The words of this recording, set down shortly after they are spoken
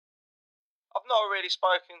not really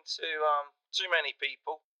spoken to too many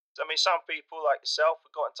people. I mean, some people like yourself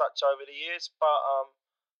have got in touch over the years, but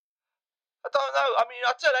I don't know. I mean,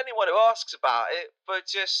 I tell anyone who asks about it, but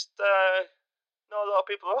just not a lot of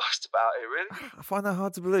people have asked about it, really. I find that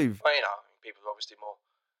hard to believe. Well, people are obviously more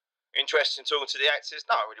interested in talking to the actors.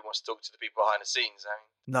 No one really wants to talk to the people behind the scenes.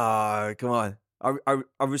 No, come on.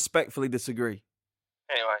 I respectfully disagree.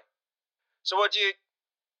 Anyway, so how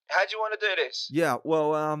do you want to do this? Yeah,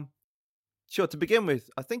 well, sure. To begin with,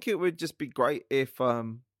 I think it would just be great if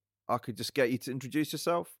I could just get you to introduce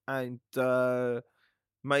yourself, and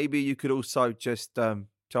maybe you could also just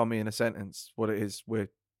tell me in a sentence what it is we're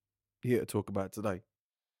here to talk about today.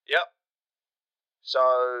 Yep.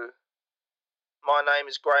 So, my name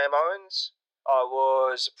is Graham Owens. I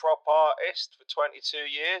was a prop artist for 22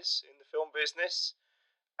 years in the film business,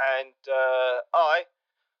 and I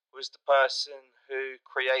was the person who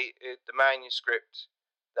created the manuscript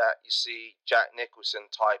that you see Jack Nicholson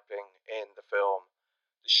typing in the film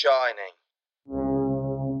The Shining.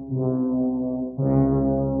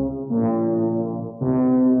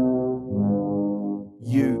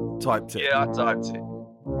 You typed it. Yeah, I typed it.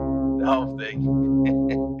 The whole thing.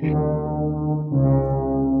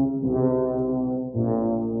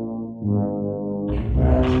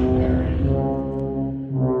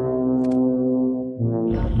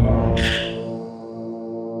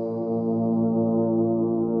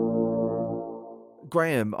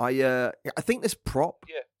 Graham, I think this prop,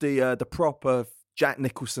 the prop of Jack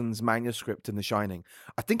Nicholson's manuscript in The Shining,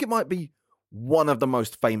 I think it might be one of the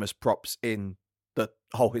most famous props in the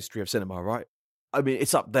whole history of cinema, right? I mean,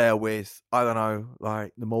 it's up there with, I don't know,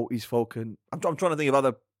 like the Maltese Falcon. I'm trying to think of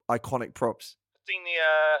other iconic props. I think the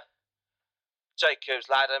Jacob's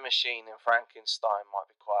Ladder machine in Frankenstein might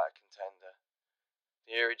be quite a contender.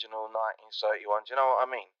 The original 1931, do you know what I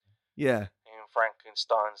mean? Yeah. In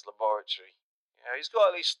Frankenstein's laboratory. Yeah, he's got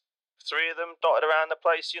at least 3 of them dotted around the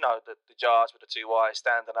place. You know, the jars with the 2 wires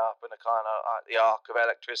standing up and the kind of like the arc of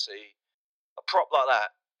electricity. A prop like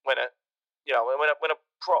that, when a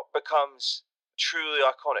prop becomes truly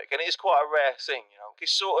iconic, and it is quite a rare thing. It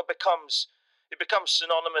sort of becomes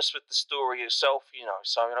synonymous with the story itself.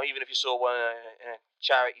 So even if you saw one in a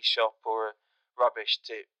charity shop or a rubbish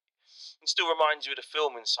tip, it still reminds you of the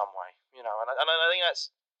film in some way. And I think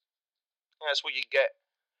that's what you get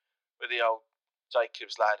with the old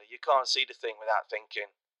Jacob's Ladder. You can't see the thing without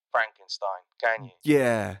thinking Frankenstein, can you?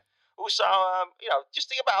 Yeah. Also, just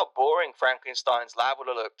think about how boring Frankenstein's lab would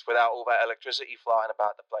have looked without all that electricity flying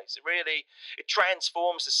about the place. It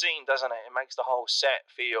transforms the scene, doesn't it? It makes the whole set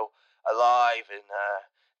feel alive and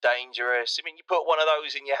dangerous. I mean, you put one of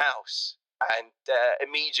those in your house, and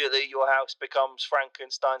immediately your house becomes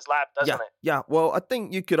Frankenstein's lab, doesn't it? Yeah. Well, I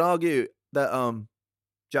think you could argue that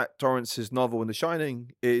Jack Torrance's novel in The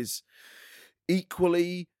Shining is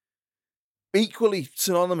equally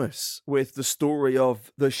synonymous with the story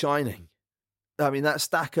of The Shining. I mean, that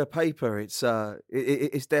stack of paper, it's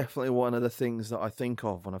definitely one of the things that I think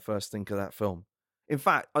of when I first think of that film. In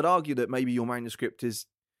fact, I'd argue that maybe your manuscript is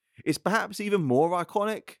perhaps even more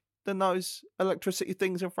iconic than those electricity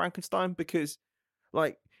things in Frankenstein, because,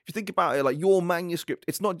 like, if you think about it, like, your manuscript,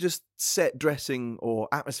 it's not just set dressing or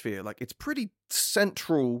atmosphere, like, it's pretty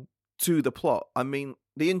central to the plot. I mean,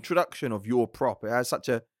 the introduction of your prop, it has such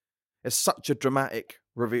a dramatic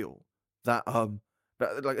reveal that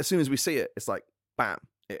like, as soon as we see it, it's like bam,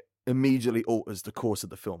 it immediately alters the course of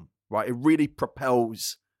the film, right? It really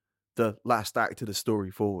propels the last act of the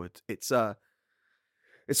story forward. It's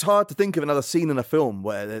hard to think of another scene in a film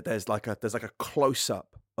where there's like a close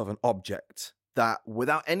up of an object that,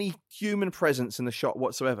 without any human presence in the shot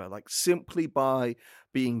whatsoever, like simply by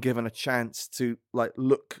being given a chance to like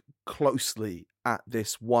look closely at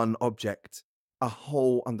this one object, a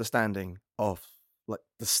whole understanding of like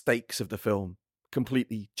the stakes of the film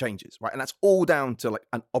completely changes, right? And that's all down to like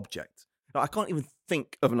an object. Now, I can't even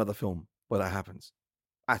think of another film where that happens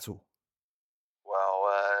at all. Well,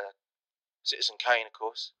 Citizen Kane, of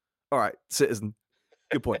course. All right, Citizen.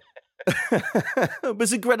 Good point. But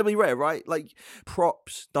it's incredibly rare, right? Like,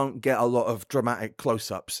 props don't get a lot of dramatic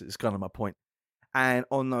close-ups, is kind of my point. And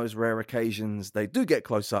on those rare occasions they do get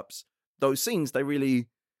close-ups, those scenes, they really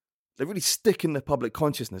stick in the public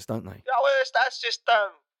consciousness, don't they? Yeah, well, that's just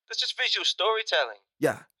visual storytelling.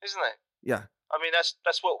 Yeah. Isn't it? Yeah. I mean, that's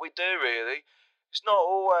what we do, really. It's not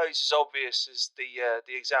always as obvious as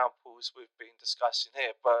the examples we've been discussing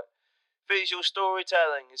here, but visual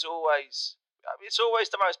storytelling is always, it's always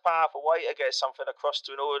the most powerful way to get something across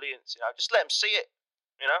to an audience. Just let them see it.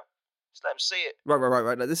 Just let them see it.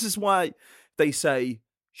 Right. Like, this is why they say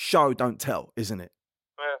show, don't tell, isn't it?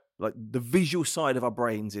 Yeah. Like the visual side of our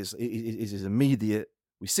brains is immediate.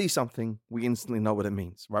 We see something, we instantly know what it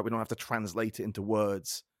means, right? We don't have to translate it into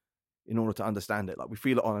words in order to understand it. Like we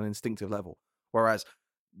feel it on an instinctive level. Whereas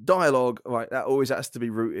dialogue, right, that always has to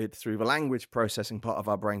be rooted through the language processing part of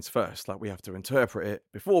our brains first. Like we have to interpret it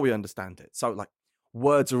before we understand it. So like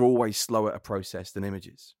words are always slower to process than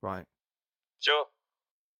images, right? Sure.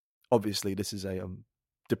 Obviously, this is a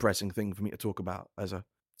depressing thing for me to talk about as a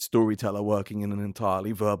storyteller working in an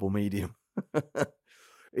entirely verbal medium.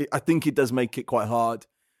 I think it does make it quite hard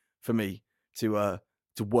for me to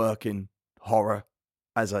work in horror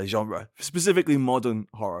as a genre, specifically modern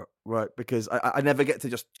horror, right? Because I never get to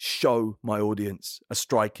just show my audience a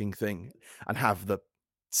striking thing and have the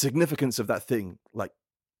significance of that thing like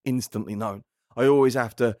instantly known. I always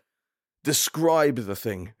have to describe the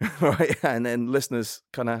thing, right? And then listeners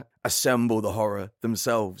kind of assemble the horror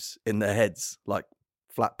themselves in their heads, like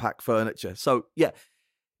flat pack furniture. So yeah,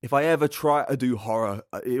 if I ever try to do horror,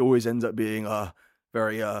 it always ends up being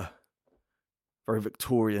very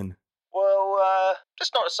Victorian. Well,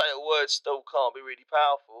 just not to say that words still can't be really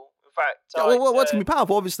powerful. In fact, well, words can be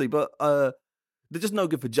powerful, obviously, but they're just no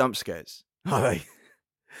good for jump scares, are they?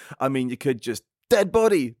 I mean, you could just dead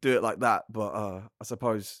body do it like that, but I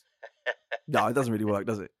suppose no, it doesn't really work,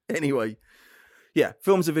 does it? Anyway, yeah,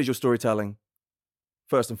 films are visual storytelling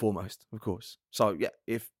first and foremost, of course. So yeah,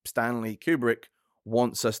 if Stanley Kubrick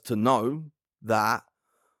wants us to know that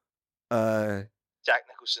Jack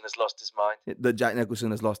Nicholson has lost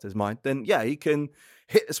his mind, then yeah, he can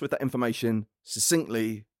hit us with that information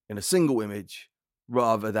succinctly in a single image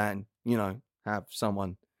rather than, have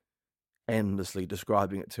someone endlessly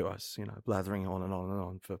describing it to us, blathering on and on and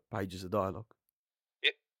on for pages of dialogue.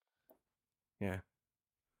 Yep. Yeah.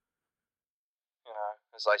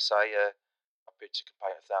 As they say, a picture can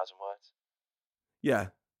paint 1,000 words.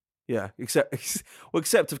 Yeah.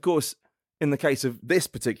 Except of course, in the case of this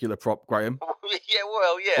particular prop, Graham.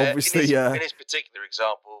 Yeah. Obviously, in this particular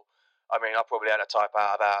example, I mean, I probably had to type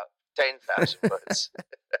out about 10,000 words.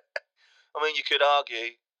 I mean, you could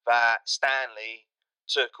argue that Stanley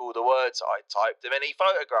took all the words I typed and then he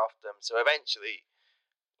photographed them. So eventually,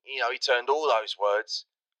 he turned all those words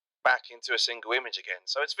back into a single image again.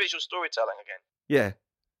 So it's visual storytelling again. Yeah.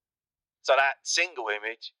 So that single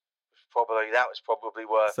image was probably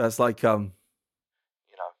worth. So it's like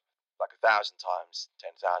like 1,000 times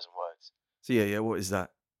 10,000 words. So yeah, what is that?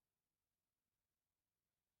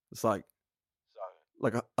 It's like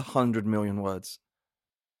 100 million words.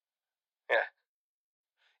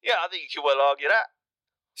 Yeah, I think you could well argue that.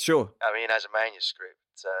 Sure. I mean, as a manuscript,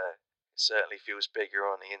 it certainly feels bigger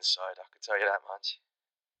on the inside, I can tell you that much.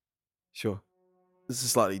 Sure. This is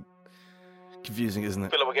slightly confusing, isn't it? I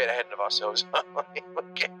feel like we're getting ahead of ourselves.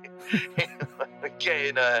 we're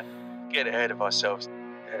getting ahead of ourselves.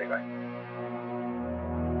 Anyway.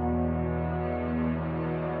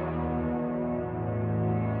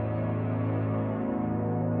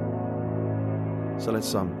 So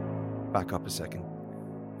let's back up a second.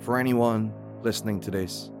 For anyone listening to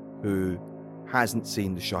this who hasn't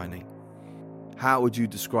seen The Shining, how would you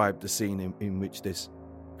describe the scene in which this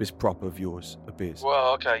prop of yours appears?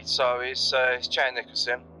 Well, okay, so it's Jack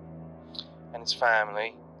Nicholson and his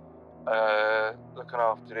family looking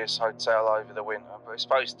after this hotel over the winter, but it's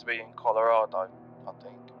supposed to be in Colorado, I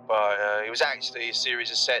think. But it was actually a series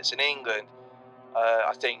of sets in England.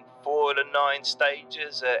 I think 4 of the 9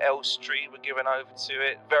 stages at Elstree were given over to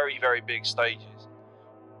it. Very, very big stages.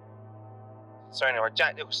 So anyway,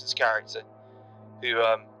 Jack Nicholson's character, who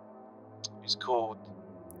is called...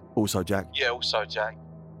 Also Jack. Yeah, also Jack.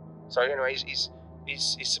 So anyway, he's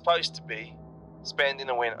supposed to be spending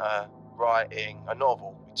the winter writing a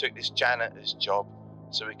novel. He took this janitor's job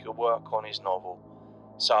so he could work on his novel.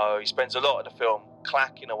 So he spends a lot of the film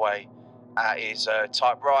clacking away at his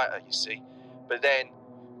typewriter, you see. But then,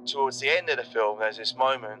 towards the end of the film, there's this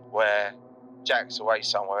moment where Jack's away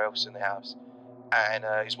somewhere else in the house, and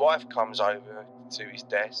his wife comes over to his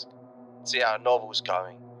desk to see how the novel's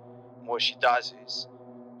going. And what she does is,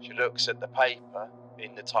 she looks at the paper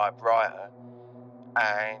in the typewriter,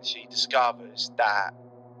 and she discovers that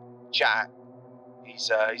Jack, he's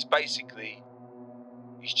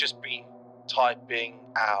just been typing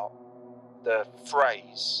out the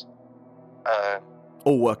phrase.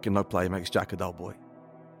 All work and no play makes Jack a dull boy.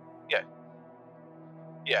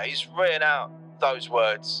 Yeah, he's written out those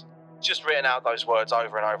words. Just written out those words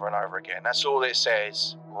over and over and over again. That's all it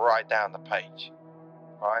says right down the page.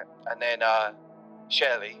 Right? And then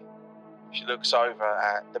Shelley, she looks over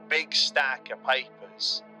at the big stack of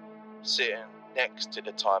papers sitting next to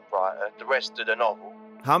the typewriter, the rest of the novel.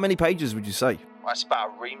 How many pages would you say? That's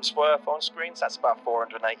about a ream's worth on screen, so that's about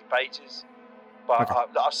 480 pages. But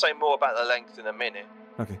Okay. I'll say more about the length in a minute.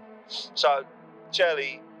 Okay. So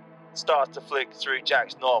Shelley starts to flick through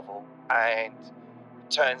Jack's novel, and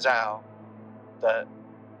it turns out that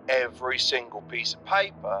every single piece of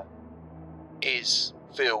paper is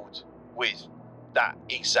filled with that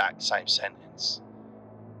exact same sentence.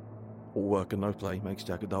 All work and no play makes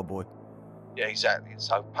Jack a dull boy. Yeah, exactly.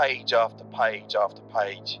 So page after page after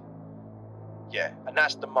page. Yeah, and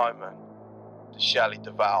that's the moment that Shelley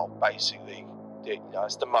Duvall basically,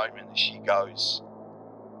 it's the moment that she goes,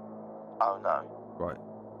 oh no. Right.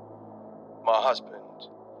 My husband,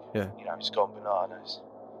 Yeah. He's gone bananas.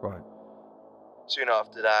 Right. Soon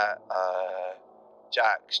after that,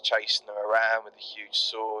 Jack's chasing her around with a huge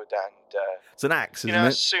sword, and It's an axe, isn't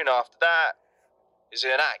it? soon after that, is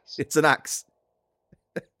it an axe? It's an axe.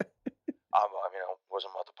 It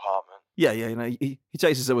wasn't my department. Yeah, he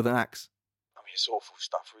chases her with an axe. It's awful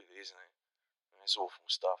stuff, really, isn't it? It's awful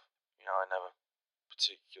stuff. I never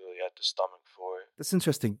particularly had the stomach for it. That's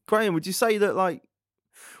interesting. Graham, would you say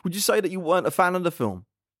that you weren't a fan of the film?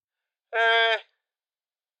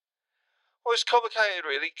 Well, it's complicated,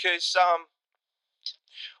 really, because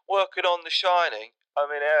working on The Shining,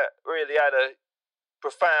 it really had a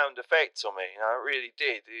profound effect on me. It really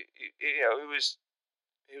did. It was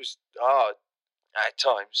hard at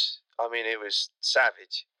times. It was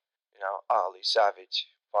savage, utterly savage.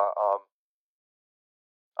 But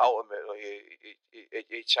ultimately,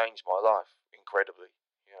 it changed my life incredibly.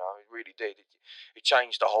 It really did. It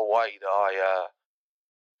changed the whole way that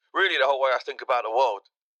the whole way I think about the world.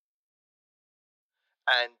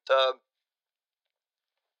 And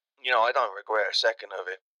I don't regret a second of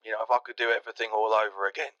it. If I could do everything all over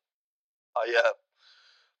again, I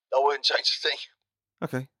wouldn't change a thing.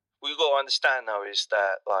 Okay. What you've got to understand, though, is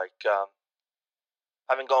that,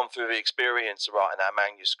 having gone through the experience of writing that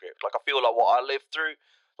manuscript, I feel like what I lived through,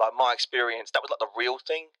 my experience, that was the real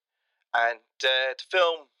thing. And the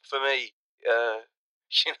film, for me,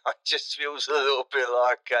 just feels a little bit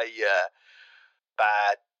like a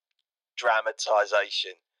bad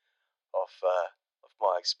dramatisation of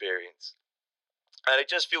my experience. And it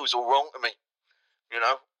just feels all wrong to me,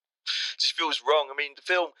 It just feels wrong. The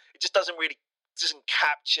film, it just doesn't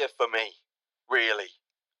capture for me, really,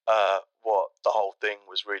 what the whole thing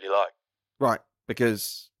was really like. Right,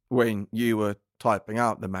 because when you were typing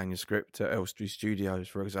out the manuscript at Elstree Studios,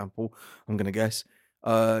 for example, I'm going to guess,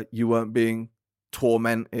 you weren't being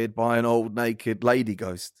tormented by an old naked lady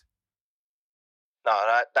ghost.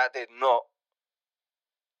 No, that did not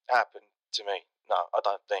happen to me. No, I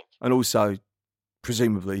don't think. And also,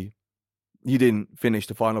 presumably, you didn't finish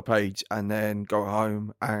the final page and then go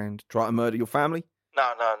home and try to murder your family?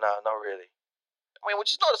 No, not really.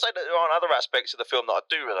 Which is not to say that there aren't other aspects of the film that I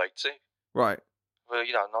do relate to. Right. Well,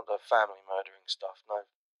 not the family murdering stuff, no.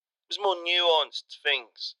 There's more nuanced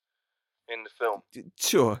things in the film.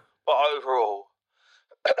 Sure. But overall,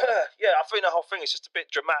 yeah, I think the whole thing is just a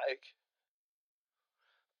bit dramatic.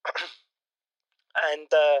 And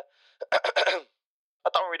I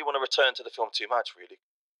don't really want to return to the film too much, really.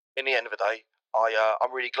 In the end of the day,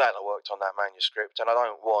 I'm really glad I worked on that manuscript, and I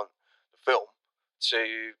don't want the film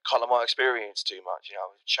to colour my experience too much,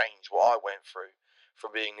 change what I went through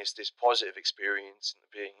from being this positive experience and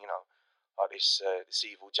being, this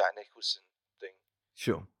evil Jack Nicholson thing.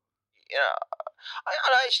 Sure.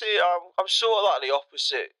 I'm sort of like the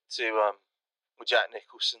opposite to Jack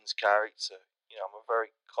Nicholson's character. I'm a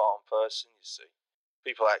very calm person, you see.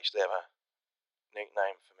 People actually have a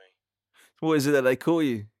nickname for me. What is it that they call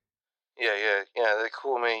you? Yeah, they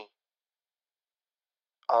call me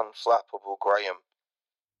Unflappable Graham.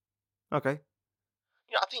 Okay.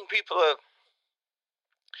 I think people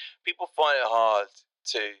find it hard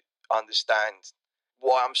to understand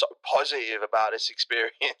why I'm so positive about this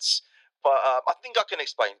experience. But I think I can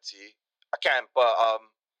explain it to you. I can, but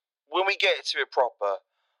when we get to it proper,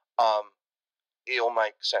 it'll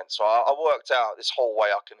make sense. So I worked out this whole way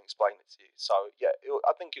I can explain it to you. So yeah,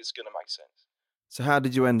 I think it's going to make sense. So how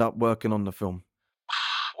did you end up working on the film?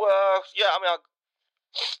 Well, yeah, I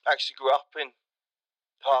actually grew up in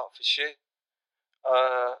Hertfordshire.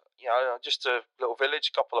 Just a little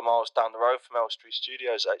village, a couple of miles down the road from Elstree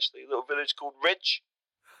Studios, actually. A little village called Ridge.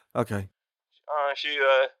 Okay. If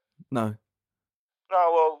you, No.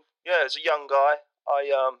 No, well, yeah, as a young guy, I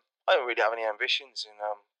don't really have any ambitions in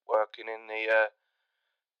working in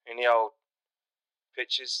the old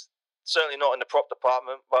pictures. Certainly not in the prop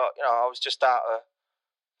department, but, I was just out of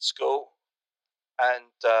school,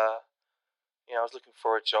 and, I was looking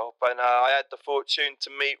for a job, and I had the fortune to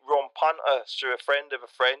meet Ron Punter through a friend of a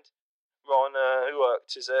friend. Ron, who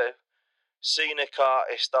worked as a scenic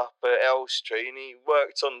artist up at Elstree, and he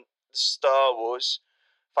worked on Star Wars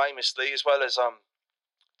famously, as well as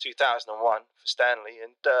 2001 for Stanley,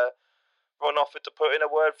 and Ron offered to put in a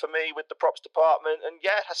word for me with the props department, and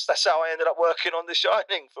yeah, that's how I ended up working on The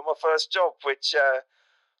Shining for my first job, which,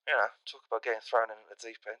 talk about getting thrown in at the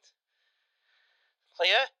deep end. So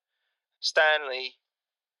yeah, Stanley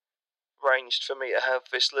arranged for me to have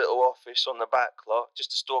this little office on the back lot,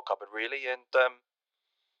 just a store cupboard really, and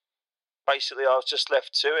basically I was just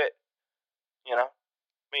left to it,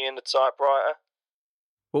 me and the typewriter.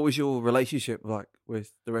 What was your relationship like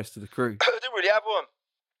with the rest of the crew? I didn't really have one.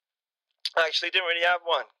 I actually didn't really have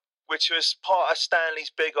one, which was part of Stanley's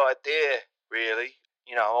big idea, really.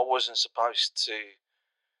 I wasn't supposed to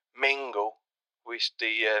mingle with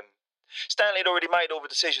the... Stanley had already made all the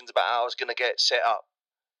decisions about how I was going to get set up.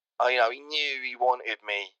 He knew he wanted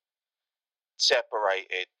me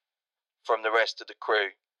separated from the rest of the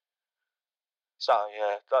crew. So,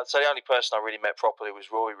 yeah. So the only person I really met properly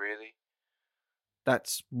was Roy, really.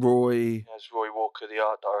 That's Roy. That's Roy Walker, the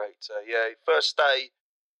art director. Yeah, first day,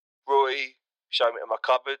 Roy showed me to my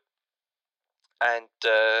cupboard and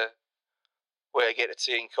where to get the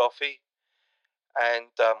tea and coffee.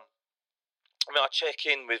 And I check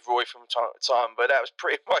in with Roy from time to time, but that was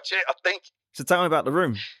pretty much it, I think. So tell me about the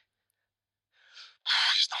room.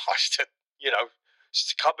 It's not much to,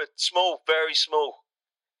 just a cupboard, small, very small.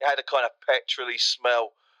 It had a kind of petrol-y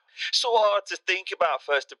smell. So hard to think about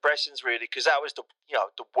first impressions, really, because that was the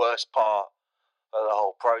worst part of the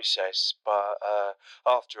whole process. But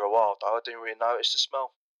after a while, though, I didn't really notice the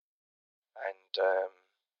smell. And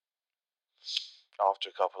after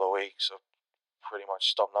a couple of weeks, I pretty much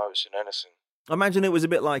stopped noticing anything. I imagine it was a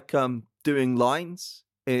bit like doing lines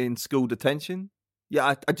in school detention.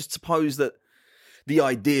 Yeah, I just suppose that the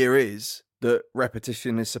idea is that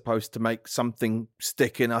repetition is supposed to make something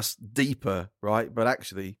stick in us deeper, right? But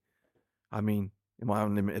actually, I mean, in my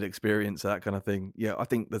own limited experience, that kind of thing, yeah, I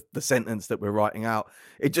think the sentence that we're writing out,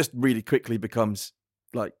 it just really quickly becomes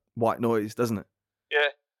like white noise, doesn't it? Yeah.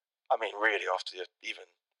 I mean, really, after even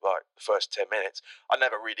like the first 10 minutes, I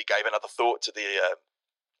never really gave another thought to the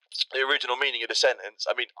original meaning of the sentence.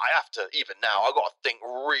 I mean, I have to, even now, I've got to think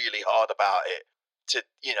really hard about it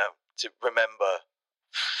to remember,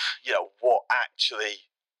 what actually,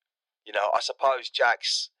 I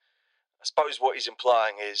suppose what he's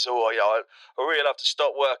implying is, I really have to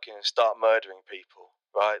stop working and start murdering people,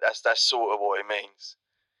 right? That's sort of what it means.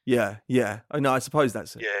 Yeah. I know, I suppose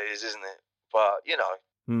that's it. Yeah, it is, isn't it? But,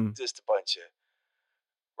 just a bunch of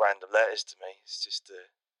random letters to me. It's just a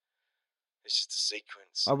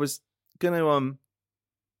sequence. I was going to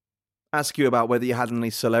ask you about whether you had any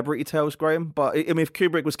celebrity tales, Graham, but I mean, if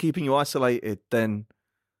Kubrick was keeping you isolated, then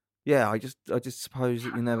yeah, I just suppose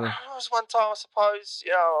that you never. There was one time, I suppose,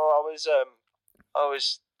 I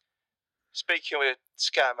was speaking with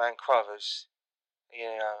Scatman Crothers,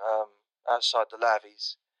 outside the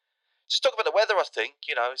Lavies. Just talking about the weather, I think.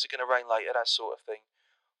 Is it going to rain later? That sort of thing.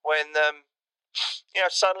 When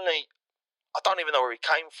suddenly, I don't even know where he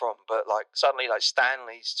came from, but suddenly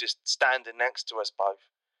Stanley's just standing next to us both.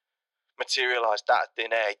 Materialised out of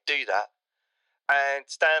thin air. He'd do that. And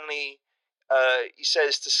Stanley, he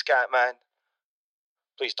says to Scatman,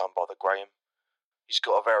 "Please don't bother Graham. He's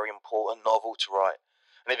got a very important novel to write.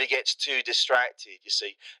 And if he gets too distracted, you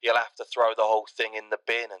see, he'll have to throw the whole thing in the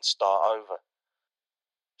bin and start over."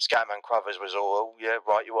 Scatman Crothers was all, "Oh, yeah,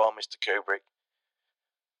 right you are, Mr. Kubrick."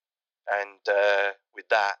 And with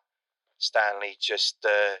that, Stanley just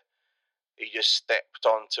stepped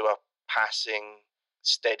onto a passing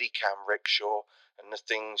Steadicam rickshaw, and the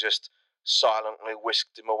thing just silently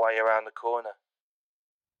whisked him away around the corner.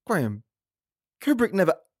 Graham, Kubrick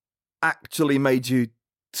never actually made you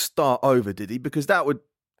start over, did he? Because that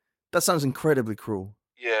sounds incredibly cruel.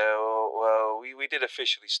 Yeah, well, we did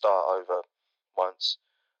officially start over once.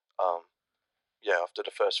 After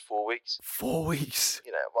the first 4 weeks. 4 weeks?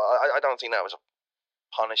 Well, I don't think that was a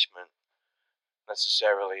punishment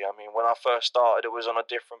necessarily. I mean, when I first started, it was on a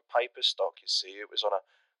different paper stock, you see. It was on a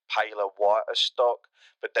paler, whiter stock.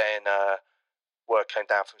 But then word came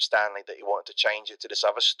down from Stanley that he wanted to change it to this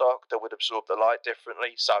other stock that would absorb the light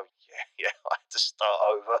differently. So, yeah, I had to start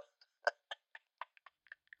over.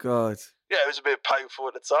 God. Yeah, it was a bit painful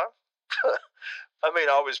at the time. I mean,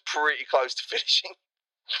 I was pretty close to finishing.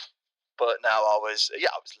 But now I was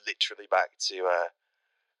literally back to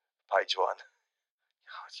page one.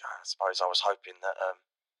 I suppose I was hoping that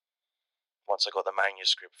once I got the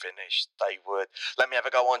manuscript finished, they would let me have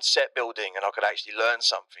a go on set building and I could actually learn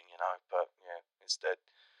something, But, instead,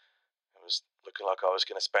 it was looking like I was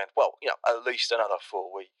going to spend, at least another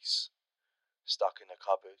 4 weeks stuck in the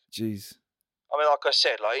cupboard. Jeez. I mean, like I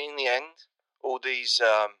said, like in the end, all these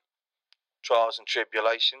trials and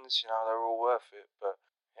tribulations, they're all worth it. But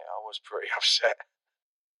yeah, I was pretty upset.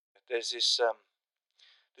 There's this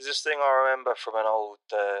thing I remember from an old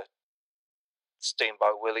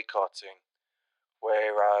Steamboat Willie cartoon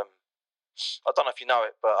where I don't know if you know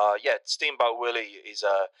it, but yeah, Steamboat Willie is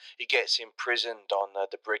he gets imprisoned on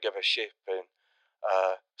the brig of a ship, and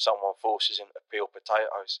someone forces him to peel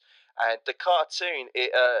potatoes. And the cartoon,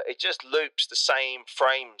 it just loops the same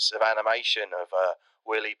frames of animation of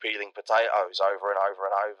Willie peeling potatoes over and over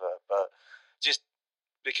and over. But just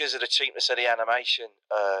because of the cheapness of the animation,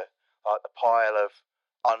 like the pile of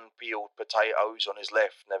unpeeled potatoes on his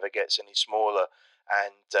left never gets any smaller,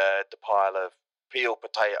 and the pile of peeled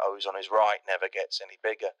potatoes on his right never gets any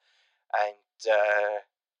bigger. And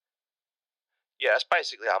yeah, that's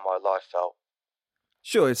basically how my life felt.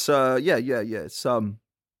 Sure, it's it's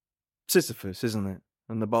Sisyphus, isn't it?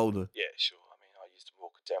 And the boulder. Yeah, sure. I mean, I used a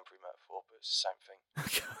more contemporary metaphor, but it's the same thing.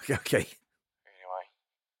 Okay. Anyway,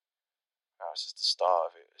 that was just the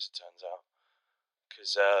start of it, as it turns out.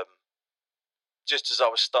 Because just as I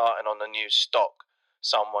was starting on the new stock,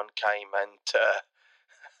 someone came and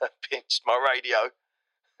pinched my radio.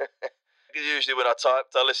 Usually when I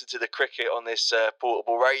typed, I listened to the cricket on this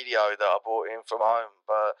portable radio that I brought in from home.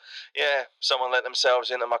 But yeah, someone let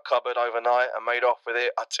themselves into my cupboard overnight and made off with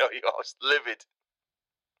it. I tell you, I was livid.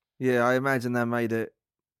 Yeah, I imagine that made it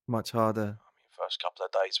much harder. I mean, first couple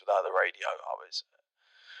of days without the radio,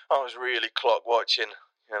 I was really clock watching.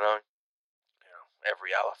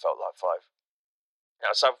 Every hour felt like 5.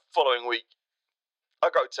 So following week, I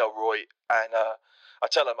go tell Roy, and I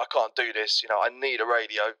tell him I can't do this. I need a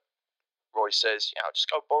radio. Roy says, just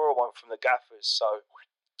go borrow one from the gaffers. So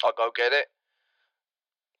I'll go get it,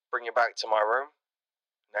 bring it back to my room.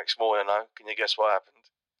 Next morning, though, can you guess what happened?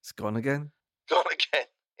 It's gone again? Gone again,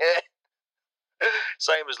 yeah.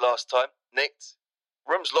 Same as last time, nicked.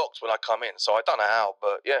 Room's locked when I come in, so I don't know how,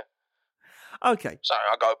 but yeah. Okay. So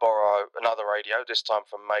I go borrow another radio, this time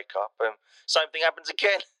from Makeup, and same thing happens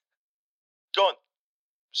again. Gone.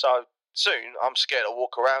 So soon, I'm scared to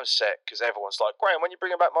walk around set because everyone's like, Graham, when you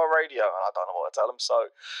bringing back my radio? And I don't know what to tell them, so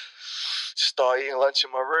just start eating lunch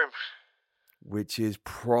in my room. Which is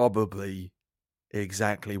probably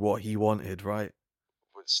exactly what he wanted, right?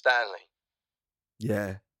 With Stanley.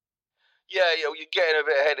 Yeah. Yeah, you're getting a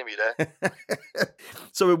bit ahead of me there.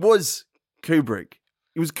 So it was Kubrick.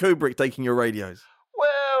 It was Kubrick taking your radios.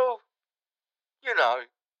 Well,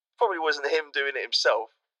 probably wasn't him doing it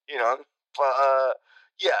himself, but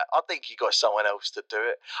yeah, I think he got someone else to do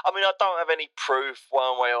it. I mean, I don't have any proof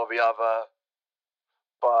one way or the other,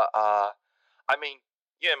 but I mean,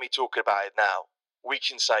 you and me talking about it now, we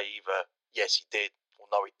can say either yes he did or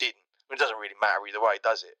no he didn't. I mean, it doesn't really matter either way,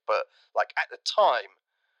 does it? But like at the time,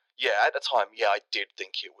 I did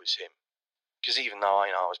think it was him, because even though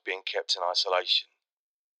I was being kept in isolation,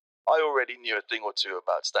 I already knew a thing or two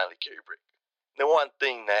about Stanley Kubrick. The one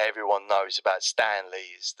thing that everyone knows about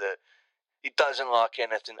Stanley is that he doesn't like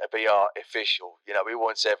anything to be artificial. He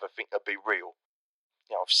wants everything to be real.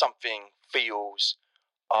 If something feels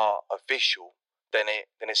artificial, then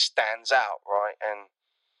it stands out, right? And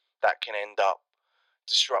that can end up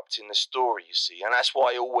disrupting the story, you see. And that's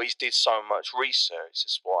why he always did so much research.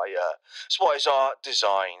 That's why his art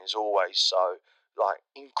design is always so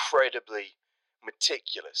incredibly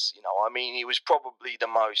meticulous. I mean, he was probably the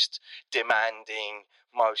most demanding,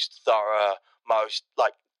 most thorough, most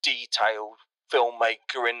detailed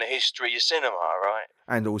filmmaker in the history of cinema, right?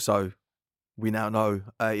 And also, we now know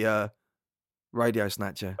a radio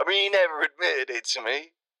snatcher. I mean, he never admitted it to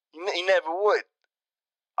me. He never would.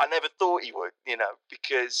 I never thought he would,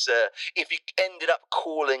 because if he ended up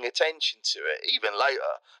calling attention to it, even later,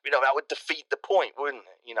 that would defeat the point, wouldn't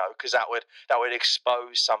it? Because that would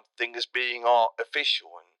expose something as being artificial,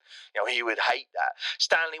 and he would hate that.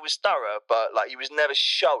 Stanley was thorough, but he was never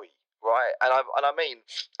showy, right? And I mean,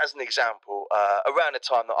 as an example, around the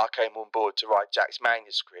time that I came on board to write Jack's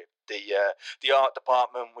manuscript, the art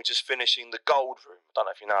department were just finishing the Gold Room. I don't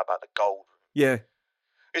know if you know about the Gold Room. Yeah.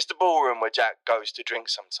 It's the ballroom where Jack goes to drink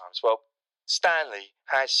sometimes. Well, Stanley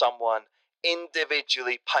has someone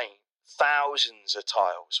individually paint thousands of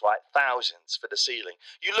tiles, right? Thousands for the ceiling.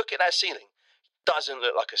 You look at that ceiling, it doesn't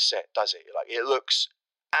look like a set, does it? It looks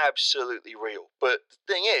absolutely real. But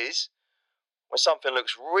the thing is, when something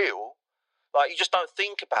looks real, you just don't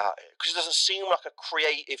think about it because it doesn't seem like a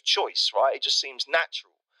creative choice, right? It just seems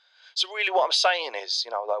natural. So really what I'm saying is,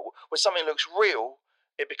 when something looks real,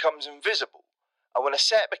 it becomes invisible. And when a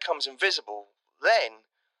set becomes invisible, then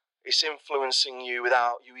it's influencing you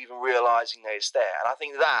without you even realising that it's there. And I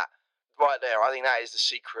think that, right there, I think that is the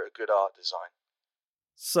secret of good art design.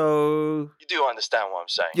 So You do understand what I'm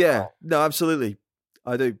saying, yeah, right? no, absolutely,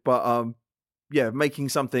 I do. But yeah, making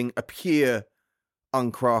something appear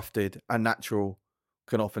uncrafted and natural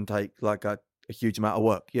can often take like a huge amount of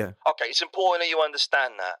work. Yeah. Okay, it's important that you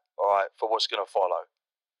understand that, all right, for what's going to follow.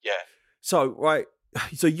 Yeah. So right,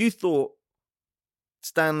 so you thought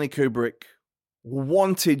Stanley Kubrick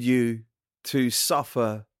wanted you to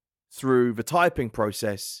suffer through the typing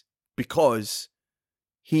process because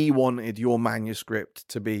he wanted your manuscript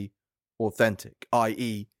to be authentic,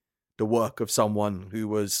 i.e., the work of someone who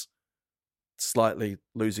was slightly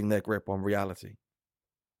losing their grip on reality.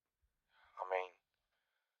 I mean,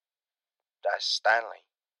 that's Stanley.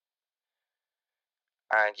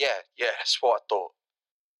 And yeah, that's what I thought.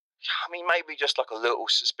 I mean, maybe just like a little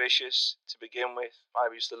suspicious to begin with.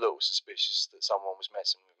 Maybe just a little suspicious that someone was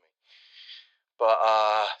messing with me. But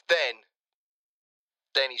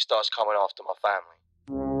then he starts coming after my family.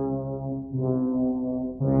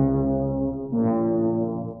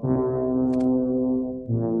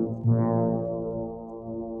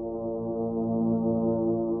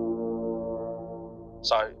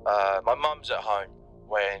 So my mum's at home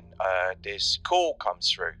when this call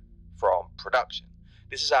comes through from production.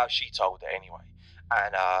 This is how she told it anyway.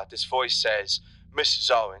 And this voice says,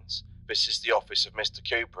 "Mrs. Owens, this is the office of Mr.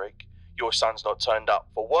 Kubrick. Your son's not turned up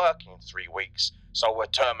for work in 3 weeks, so we're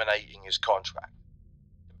terminating his contract."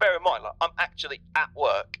 Bear in mind, like, I'm actually at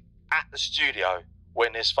work at the studio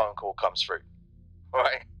when this phone call comes through.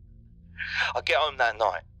 Right? I get home that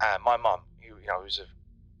night, and my mum, who's a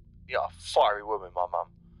fiery woman, my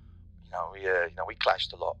mum. We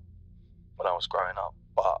clashed a lot when I was growing up,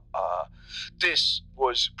 but this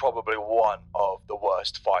was probably one of the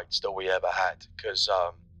worst fights that we ever had because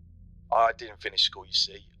I didn't finish school. You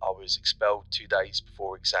see, I was expelled 2 days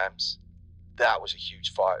before exams. That was a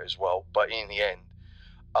huge fight as well. But in the end,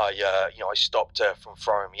 I stopped her from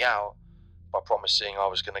throwing me out by promising I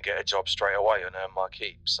was going to get a job straight away and earn my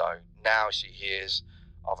keep. So now she hears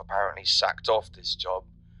I've apparently sacked off this job.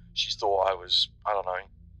 She thought I was, I don't know,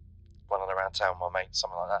 running around town with my mates,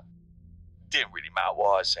 something like that. Didn't really matter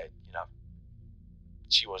what I said,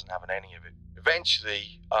 she wasn't having any of it.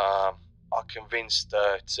 Eventually, I convinced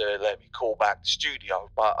her to let me call back the studio,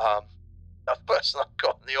 but the person I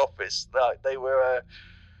got in the office, they were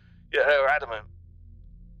adamant.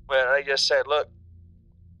 Well, they just said, "Look,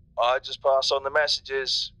 I just pass on the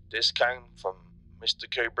messages. This came from Mr.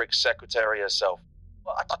 Kubrick's secretary herself."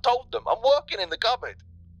 Well, I told them, I'm working in the cupboard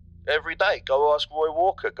every day. Go ask Roy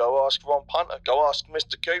Walker. Go ask Ron Punter. Go ask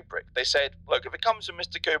Mr. Kubrick. They said, "Look, if it comes from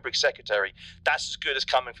Mr. Kubrick's secretary, that's as good as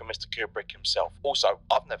coming from Mr. Kubrick himself. Also,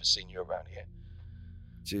 I've never seen you around here."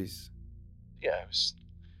 Jeez. Yeah, it was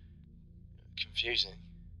confusing.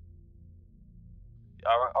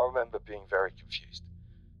 I remember being very confused.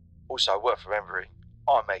 Also, worth remembering,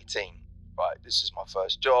 I'm 18, right? This is my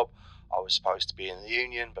first job. I was supposed to be in the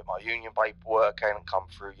union, but my union paperwork hadn't come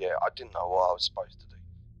through yet. I didn't know what I was supposed to do.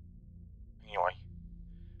 Anyway,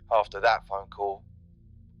 after that phone call,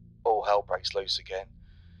 all hell breaks loose again.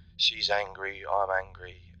 She's angry, I'm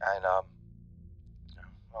angry, and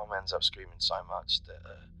Mum ends up screaming so much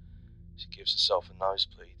that she gives herself a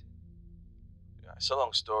nosebleed. It's a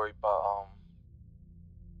long story, but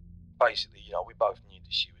basically, we both knew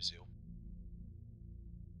that she was ill.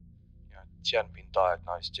 She hadn't been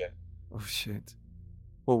diagnosed yet. Oh shit.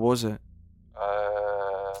 What was it?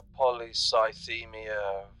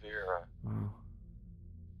 Polycythemia vera. Oh.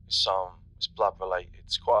 It's blood related.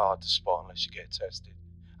 It's quite hard to spot unless you get tested.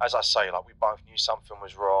 As I say, we both knew something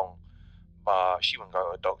was wrong, but she wouldn't go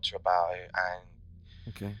to a doctor about it, and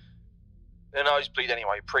okay. The nosebleed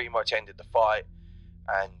anyway pretty much ended the fight,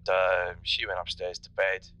 and she went upstairs to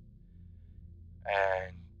bed.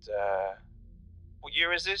 And what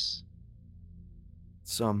year is this?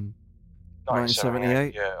 Some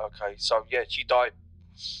 1978. Yeah, okay. So yeah, she died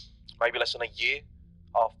maybe less than a year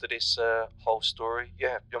after this whole story.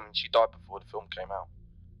 Yeah, she died before the film came out,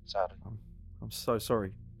 sadly. I'm so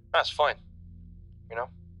sorry. That's fine.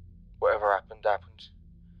 Whatever happened.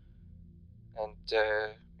 And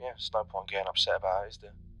there's no point getting upset about it, is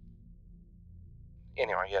there?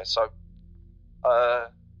 Anyway, yeah, so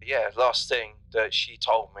last thing that she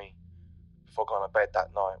told me before going to bed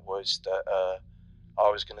that night was that I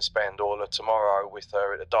was going to spend all of tomorrow with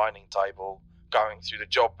her at the dining table going through the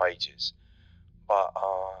job pages. But,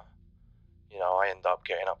 I end up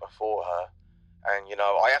getting up before her. And,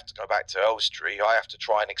 I have to go back to Elstree. I have to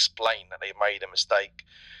try and explain that they made a mistake.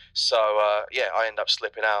 So, I end up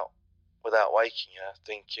slipping out without waking her,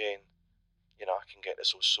 thinking, I can get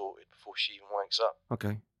this all sorted before she even wakes up.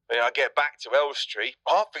 Okay. I get back to Elstree,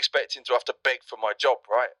 half expecting to have to beg for my job,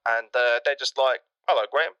 right? And they're just like, hello,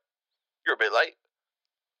 Graham. You're a bit late.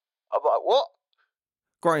 I'm like, what?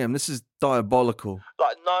 Graham, this is diabolical.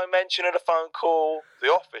 Like, no mention of the phone call. The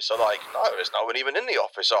office are like, no, there's no one even in the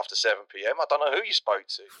office after 7 p.m. I don't know who you spoke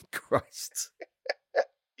to. Christ.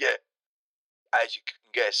 Yeah. As you can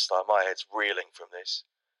guess, like, my head's reeling from this.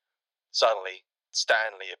 Suddenly,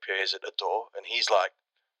 Stanley appears at the door, and he's like,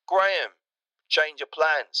 Graham, change your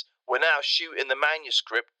plans. We're now shooting the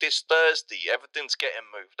manuscript this Thursday. Everything's getting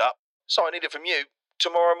moved up. So I need it from you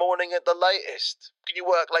tomorrow morning at the latest. Can you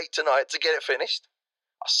work late tonight to get it finished?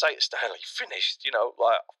 I say to Stanley, finished? You know,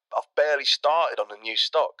 like, I've barely started on the new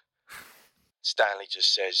stock. Stanley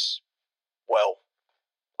just says, well,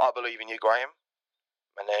 I believe in you, Graham.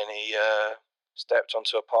 And then he stepped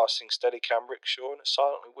onto a passing Steadicam rickshaw and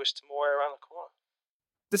silently whisked him away around the corner.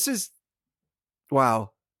 This is...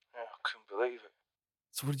 Wow. Yeah, I couldn't believe it.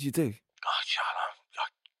 So what did you do? I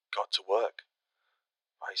got to work,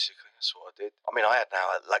 basically. That's what I did. I mean, I had now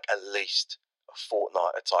at least a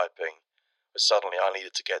fortnight of typing, but suddenly I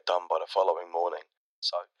needed to get done by the following morning.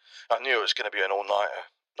 So I knew it was going to be an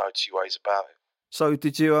all-nighter. No two ways about it. So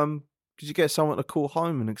did you get someone to call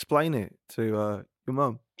home and explain it to your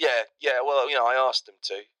mum? Yeah. Well, you know, I asked them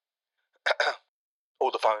to.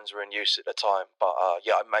 All the phones were in use at the time, but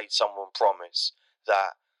yeah, I made someone promise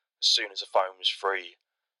that as soon as the phone was free,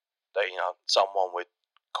 that, you know, someone would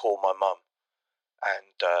call my mum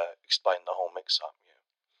and explain the whole mix-up. Yeah.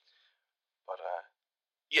 But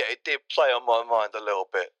yeah, it did play on my mind a little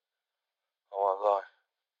bit. I won't lie.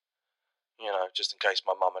 You know, just in case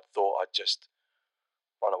my mum had thought I'd just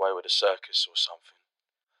run away with a circus or something.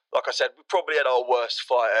 Like I said, we probably had our worst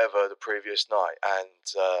fight ever the previous night, and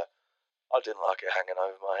I didn't like it hanging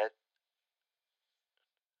over my head.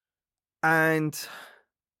 And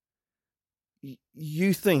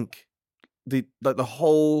you think the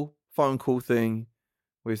whole phone call thing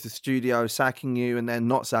with the studio sacking you and then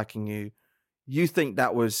not sacking you, you think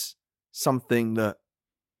that was something that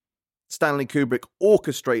Stanley Kubrick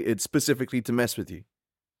orchestrated specifically to mess with you?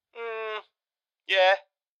 Yeah.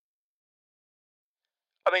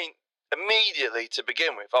 I mean, immediately to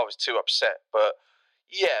begin with, I was too upset. But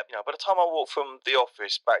yeah, you know, by the time I walked from the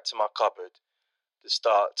office back to my cupboard to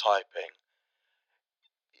start typing,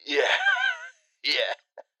 yeah, yeah,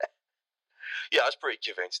 I was pretty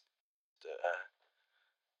convinced that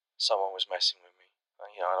someone was messing with me.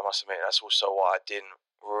 You know, I must admit that's also why I didn't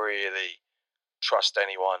really trust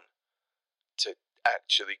anyone to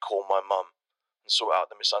actually call my mum and sort out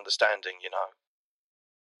the misunderstanding. You know,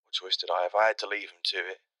 what choice did I have? I had to leave him to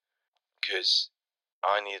it because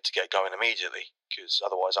I needed to get going immediately, because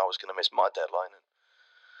otherwise I was going to miss my deadline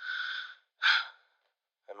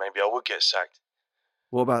and maybe I would get sacked.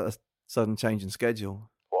 What about a sudden change in schedule?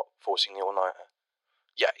 What, forcing the all-nighter?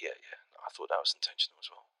 Yeah. I thought that was intentional as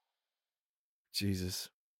well. Jesus.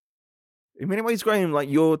 In many ways, Graham, like,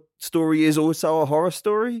 your story is also a horror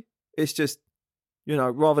story. It's just, you know,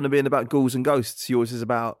 rather than being about ghouls and ghosts, yours is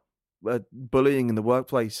about bullying in the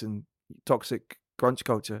workplace and toxic crunch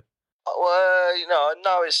culture. Well, you know, I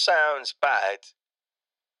know it sounds bad.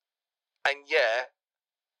 And yeah,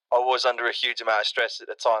 I was under a huge amount of stress at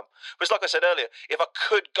the time. But like I said earlier, if I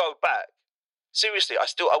could go back, seriously,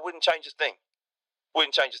 I wouldn't change a thing.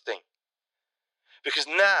 Wouldn't change a thing. Because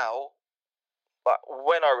now, like,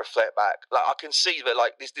 when I reflect back, like, I can see that,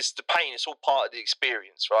 like, this the pain, it's all part of the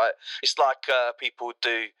experience, right? It's like people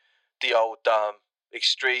do the old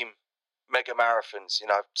extreme mega marathons, you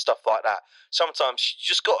know, stuff like that. Sometimes you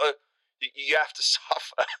just you have to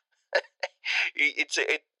suffer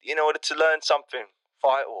in order to learn something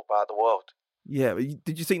vital about the world. Yeah, but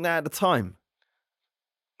did you think that at the time?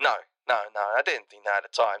 No, I didn't think that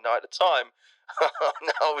at the time. No, at the time,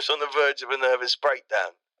 I was on the verge of a nervous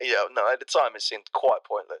breakdown. Yeah, no, at the time it seemed quite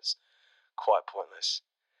pointless.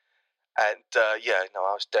 And yeah, no,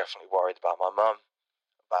 I was definitely worried about my mum,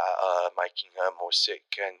 about making her more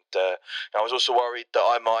sick, and I was also worried that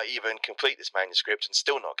I might even complete this manuscript and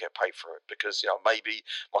still not get paid for it, because, you know, maybe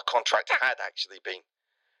my contract had actually been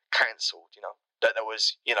cancelled, you know, that there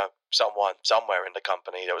was, you know, someone somewhere in the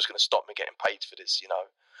company that was going to stop me getting paid for this, you know.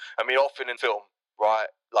 I mean, often in film, right,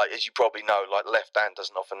 like, as you probably know, like, the left hand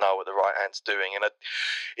doesn't often know what the right hand's doing, and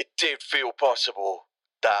it did feel possible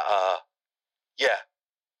that, yeah,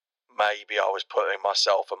 maybe I was putting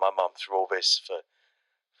myself and my mum through all this for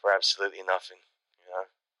absolutely nothing, you know.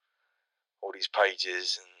 All these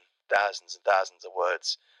pages and thousands of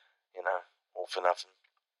words, you know, all for nothing.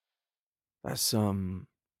 That's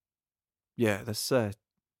yeah, that's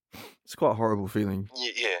it's quite a horrible feeling.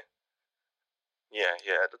 Yeah.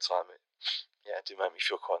 At the time, it did make me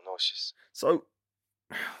feel quite nauseous. So,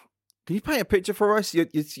 Can you paint a picture for us?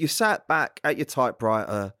 You sat back at your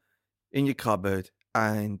typewriter in your cupboard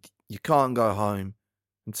and you can't go home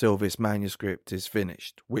until this manuscript is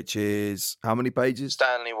finished, which is how many pages?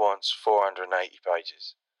 Stanley wants 480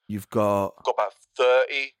 pages. You've got I've got about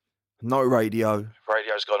 30. no radio,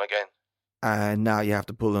 Radio's gone again. and now you have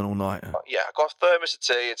to pull an all-nighter. Yeah, I got a thermos of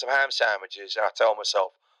tea and some ham sandwiches, and I tell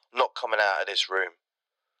myself, I'm not coming out of this room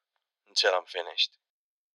until I'm finished.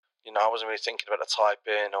 You know, I wasn't really thinking about the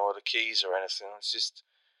typing or the keys or anything. It's just,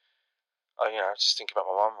 just thinking about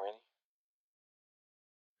my mum, really.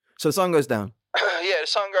 So the sun goes down. Yeah, the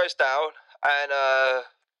sun goes down, and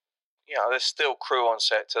there's still crew on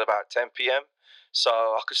set till about 10 p.m. So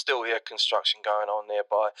I could still hear construction going on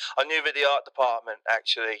nearby. I knew that the art department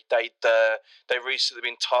actually they recently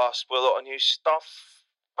been tasked with a lot of new stuff.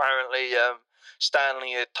 Apparently,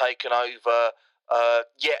 Stanley had taken over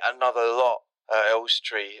yet another lot at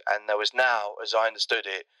Elstree, and there was now, as I understood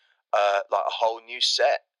it, like a whole new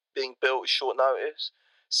set being built at short notice.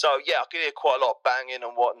 So yeah, I could hear quite a lot of banging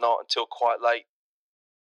and whatnot until quite late.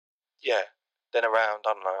 Yeah, then around,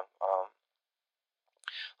 I don't know,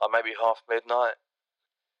 like maybe half midnight.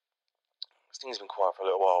 This thing's been quiet for a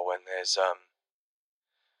little while when there's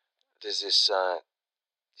this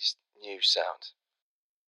new sound.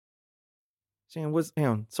 Hang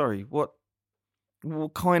on, sorry, what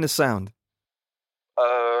kind of sound?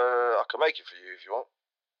 I can make it for you if you want.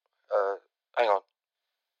 Hang on.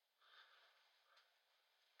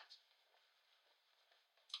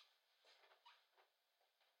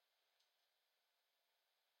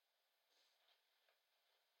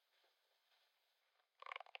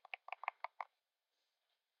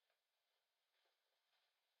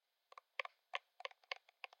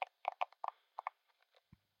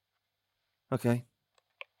 Okay.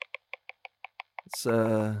 It's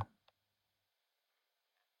how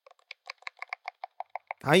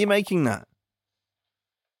are you making that?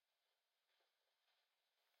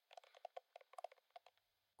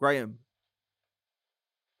 Graham.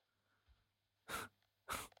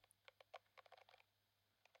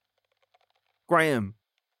 Graham.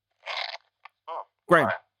 Oh, Graham.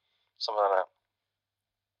 right. Something like that.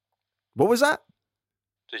 What was that?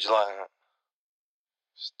 Did you like that?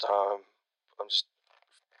 Just, I'm just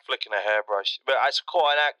flicking a hairbrush, but it's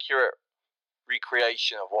quite an accurate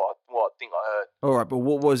recreation of what I think I heard. All right, but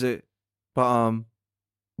what was it?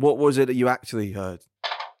 What was it that you actually heard?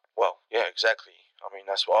 Well, yeah, exactly. I mean,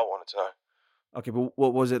 that's what I wanted to know. Okay, but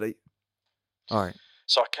what was it? All right.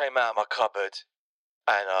 So I came out of my cupboard,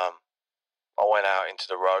 and I went out into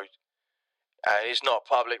the road. And it's not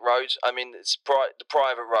public roads. I mean, it's the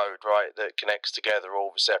private road, right, that connects together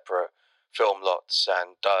all the separate film lots.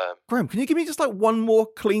 And Graham, can you give me just like one more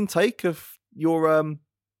clean take of your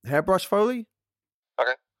hairbrush Foley?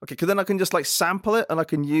 Okay. Okay, because then I can just like sample it and I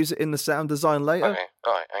can use it in the sound design later. Okay,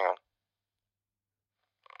 all right, hang on.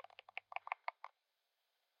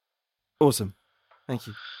 Awesome. Thank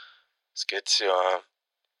you. It's good to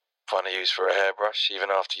find a use for a hairbrush, even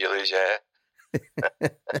after you lose your hair. It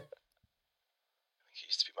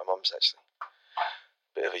used to be my mum's, actually.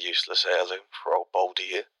 Bit of a useless heirloom for old Baldy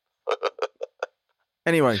here.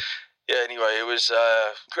 Anyway. Yeah, anyway, it was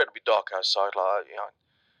incredibly dark outside. Like, you know,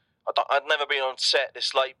 I'd never been on set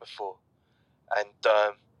this late before. And,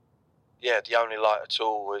 the only light at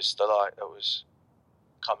all was the light that was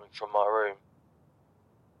coming from my room.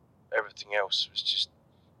 Everything else was just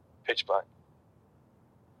pitch black.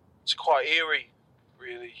 It's quite eerie,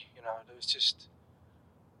 really. You know, there was just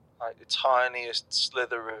like the tiniest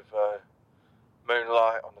slither of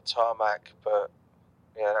moonlight on the tarmac, but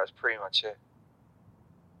yeah, that was pretty much it.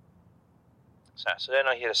 So then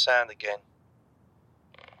I hear the sound again.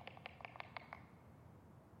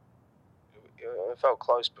 It felt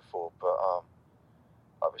close before, but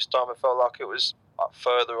like this time it felt like it was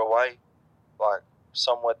further away, like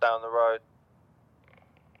somewhere down the road.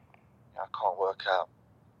 I can't work out.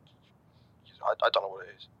 I don't know what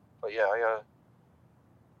it is, but yeah, I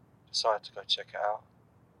decided to go check it out.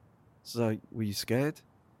 So, were you scared?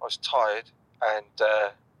 I was tired and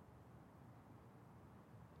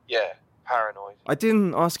paranoid. I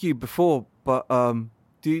didn't ask you before, but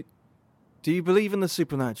do you believe in the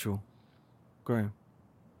supernatural, Graham?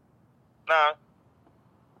 No,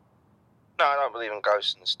 I don't believe in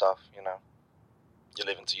ghosts and stuff. You know, you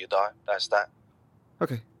live until you die. That's that.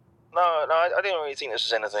 Okay. No, I didn't really think this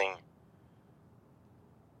was anything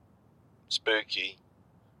spooky,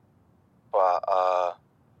 but I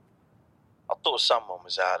thought someone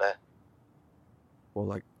was out there. Or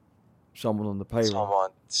like someone on the payroll.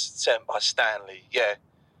 Someone sent by Stanley, yeah.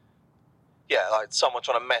 Yeah, like someone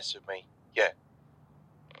trying to mess with me, yeah.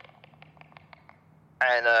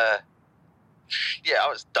 And Yeah, I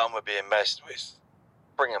was done with being messed with.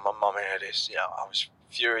 Bringing my mum into this, I was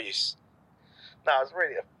furious. No, I was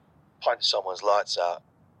ready to punch someone's lights out.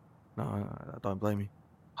 No, I don't blame you.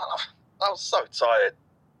 I was so tired,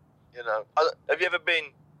 Have you ever been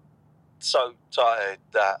so tired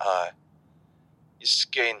that your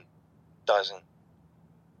skin doesn't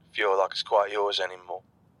feel like it's quite yours anymore?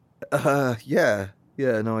 Yeah,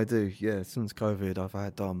 no, I do. Yeah, since COVID, I've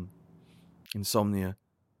had insomnia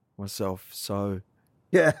myself. So,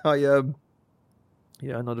 yeah, I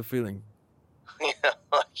know the feeling.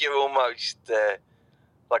 Like you're almost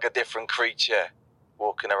like a different creature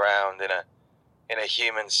walking around in a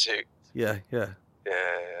human suit. Yeah. Yeah,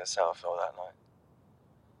 that's how I felt that night.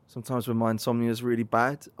 Sometimes when my insomnia is really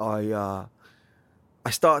bad, I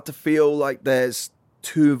start to feel like there's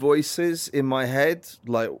two voices in my head,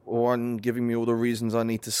 like one giving me all the reasons I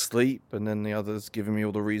need to sleep, and then the other's giving me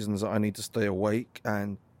all the reasons that I need to stay awake.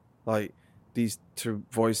 And like these two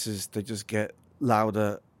voices, they just get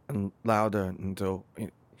louder and louder until I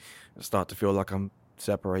start to feel like I'm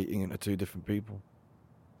separating into two different people.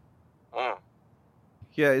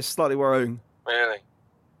 Yeah, it's slightly worrying. Really?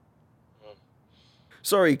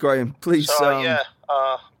 Sorry, Graham, please. So, I'm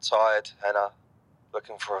tired and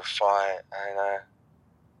looking for a fight, and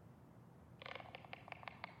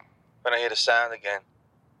when I hear the sound again,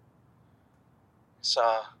 it's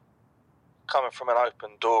coming from an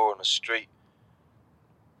open door on the street.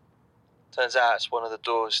 Turns out it's one of the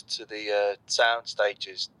doors to the sound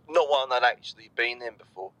stages. Not one I'd actually been in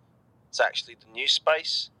before. It's actually the new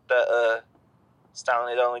space that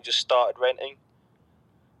Stanley had only just started renting.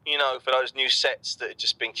 For those new sets that had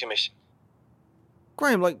just been commissioned.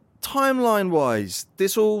 Graham, like, timeline-wise,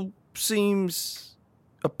 this all seems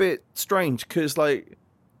a bit strange, because, like,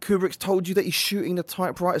 Kubrick's told you that he's shooting the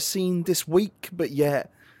typewriter scene this week, but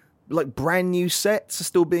yet, like, brand new sets are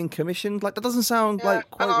still being commissioned. Like, that doesn't sound, quite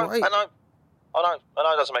right. I know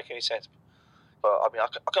it doesn't make any sense. But, I mean, I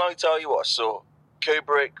can only tell you what I saw.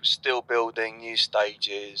 Kubrick was still building new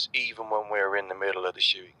stages, even when we were in the middle of the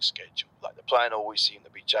shooting schedule. Like, the plan always seemed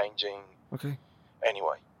to be changing. Okay.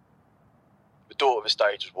 Anyway, the door of the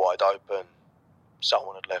stage was wide open.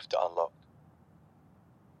 Someone had left it unlocked.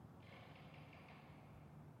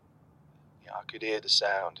 Yeah, I could hear the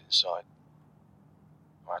sound inside.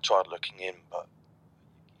 I tried looking in, but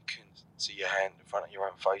you couldn't see your hand in front of your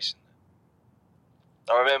own face.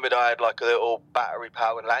 I remembered I had like a little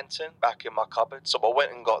battery-powered lantern back in my cupboard, so I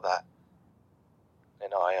went and got that. Then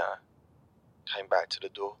I came back to the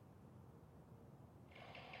door.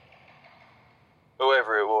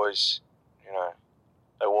 Whoever it was,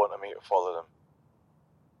 they wanted me to follow them.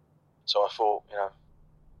 So I thought,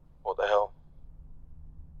 what the hell?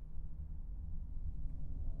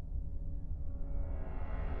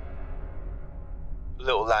 The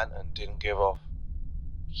little lantern didn't give off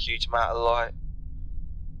a huge amount of light,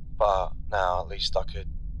 but now at least I could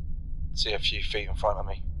see a few feet in front of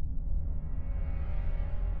me.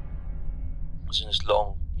 I was in this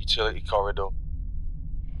long utility corridor.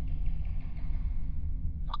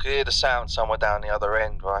 I could hear the sound somewhere down the other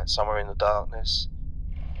end, right? Somewhere in the darkness.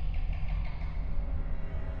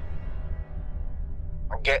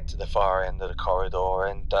 I get to the far end of the corridor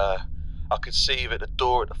and I could see that the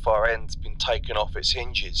door at the far end's been taken off its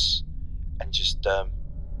hinges and just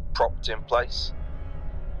propped in place.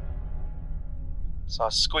 So I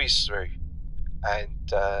squeezed through,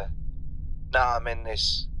 and now I'm in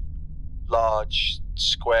this large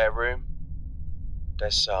square room.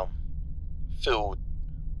 There's filled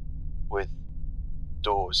with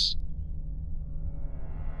doors.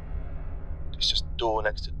 It's just door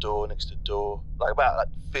next to door next to door, about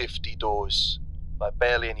 50 doors,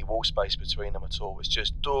 barely any wall space between them at all. It's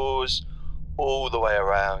just doors all the way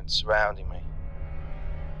around, surrounding me.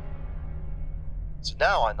 So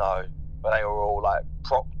now I know that they were all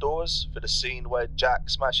prop doors for the scene where Jack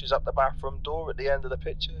smashes up the bathroom door at the end of the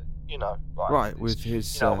picture. Right? Right, with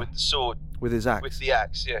his with the sword, with his axe. With the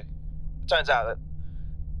axe, yeah. It turns out that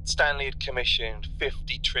Stanley had commissioned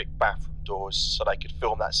 50 trick bathroom doors so they could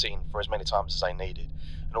film that scene for as many times as they needed.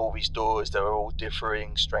 And all these doors, they were all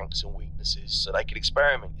differing strengths and weaknesses, so they could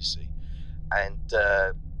experiment, you see. And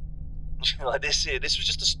this was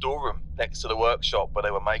just a storeroom next to the workshop where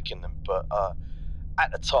they were making them. But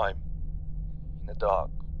at the time, in the dark,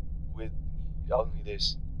 with only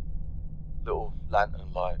this little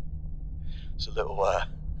lantern light, it's a little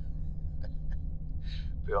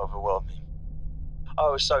bit overwhelming. I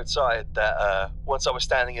was so tired that once I was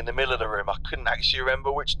standing in the middle of the room, I couldn't actually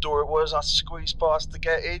remember which door it was I squeezed past to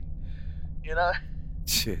get in,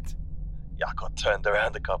 Shit. Yeah, I got turned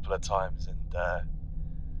around a couple of times and,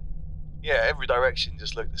 every direction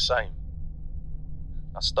just looked the same.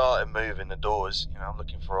 I started moving the doors, I'm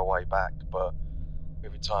looking for a way back, but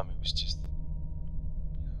every time it was just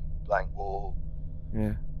blank wall,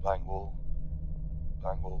 Yeah. blank wall,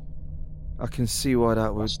 blank wall. I can see why that I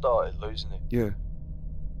would. started losing it. Yeah.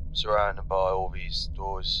 Surrounded by all these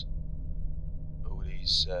doors, all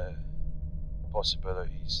these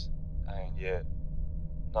possibilities, and yet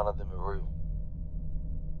none of them are real.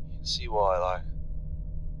 You can see why, I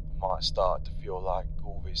might start to feel like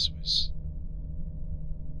all this was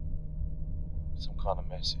some kind of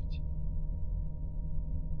message.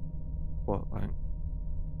 What, like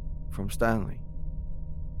from Stanley?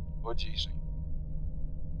 What do you think?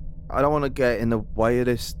 I don't want to get in the way of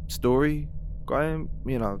this story, Graham.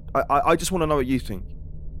 I just want to know what you think.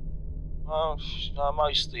 Well,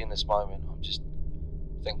 mostly in this moment, I'm just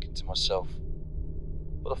thinking to myself,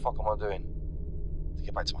 what the fuck am I doing? To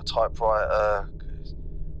get back to my typewriter, because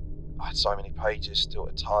I had so many pages still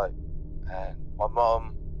to type, and my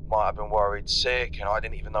mum might have been worried sick, and I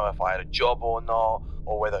didn't even know if I had a job or not,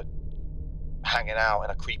 or whether hanging out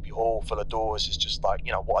in a creepy hall full of doors is just like,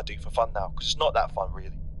 what I do for fun now, because it's not that fun,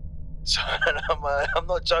 really. So I'm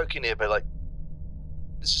not joking here, but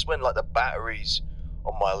this is when the batteries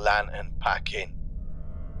on my lantern pack in,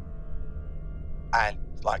 and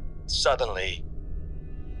suddenly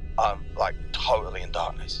I'm totally in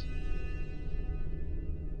darkness.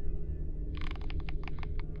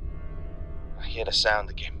 I hear the sound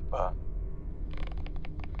again, but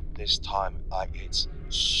this time it's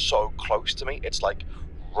so close to me. It's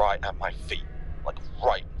right at my feet,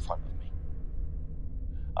 right in front of me.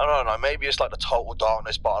 I don't know, maybe it's the total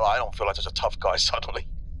darkness, but I don't feel like such a tough guy suddenly.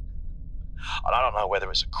 And I don't know whether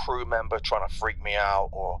it's a crew member trying to freak me out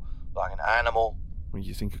or an animal. Well,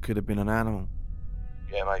 you think it could have been an animal?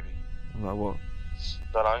 Yeah, maybe. Like what?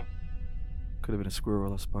 Don't know. Could have been a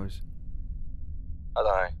squirrel, I suppose. I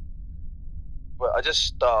don't know. But I just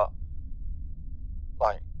start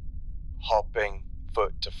hopping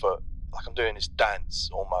foot to foot, I'm doing this dance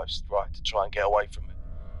almost, right, to try and get away from it.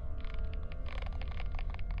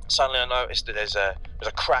 Suddenly I noticed that there's a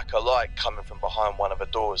crack of light coming from behind one of the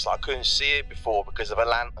doors. I couldn't see it before because of a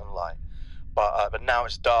lantern light, but now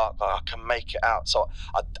it's dark. I can make it out. So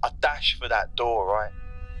I dash for that door, right?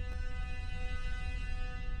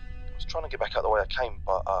 I was trying to get back out the way I came,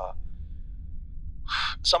 but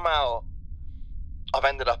somehow I've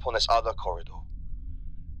ended up on this other corridor,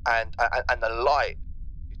 and the light,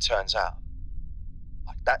 it turns out,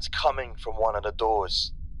 that's coming from one of the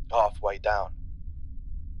doors halfway down.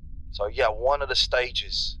 So yeah, one of the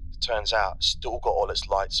stages, it turns out, still got all its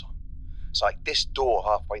lights on. So this door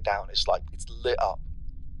halfway down, it's lit up.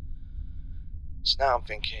 So now I'm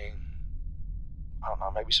thinking, I don't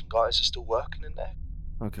know, maybe some guys are still working in there.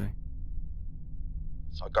 Okay.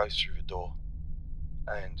 So I go through the door,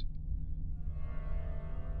 and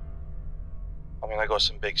I mean, I got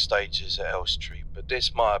some big stages at Elstree, but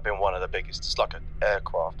this might have been one of the biggest. It's like an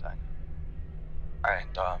aircraft hangar.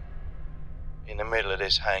 And in the middle of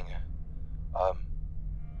this hangar, the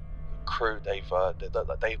crew, they've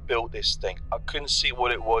built this thing. I couldn't see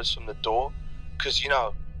what it was from the door, because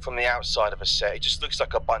from the outside of a set, it just looks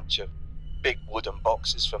like a bunch of big wooden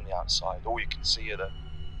boxes from the outside. All you can see are the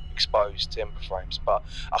exposed timber frames, but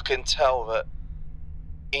I can tell that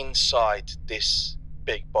inside this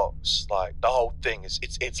big box, the whole thing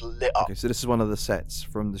it's lit up. Okay, so this is one of the sets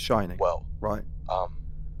from The Shining. Well, right.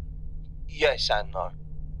 Yes and no.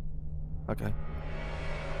 Okay.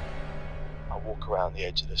 I walk around the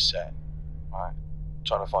edge of the set, right,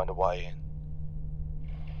 trying to find a way in.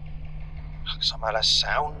 Somehow that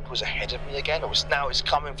sound was ahead of me again. It's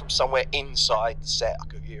coming from somewhere inside the set. I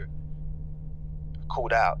could hear it. I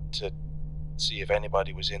called out to see if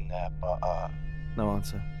anybody was in there, but no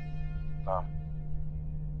answer. No.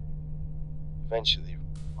 Eventually,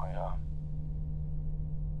 I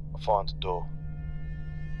find the door.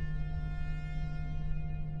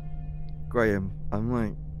 Graham,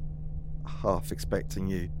 I'm half expecting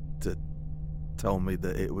you to tell me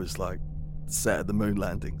that it was set at the moon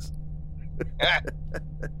landings.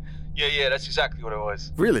 Yeah, that's exactly what it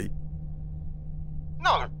was. Really?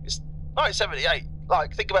 No, it's 1978.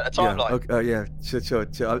 Think about the timeline. Yeah, yeah, sure.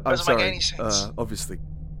 I'm doesn't sorry. make any sense. Obviously.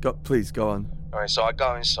 Please, go on. Alright, so I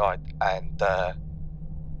go inside, and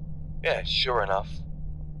yeah, sure enough,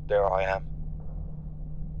 there I am,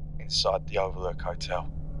 inside the Overlook Hotel.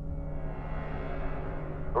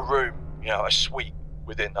 A room, a suite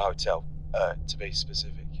within the hotel, to be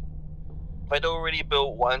specific. They'd already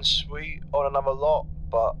built one suite on another lot,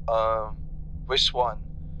 but this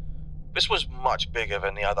was much bigger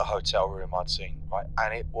than the other hotel room I'd seen, right?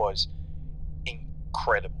 And it was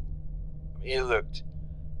incredible. I mean, it looked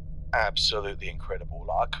absolutely incredible.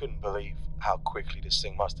 Like, I couldn't believe how quickly this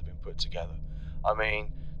thing must have been put together. I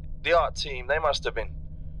mean, the art team, they must have been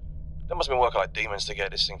working like demons to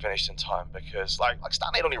get this thing finished in time, because like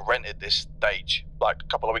Stanley had only rented this stage like a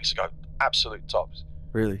couple of weeks ago. Absolute tops.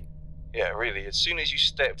 Really? Yeah, really. As soon as you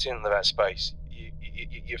stepped into that space,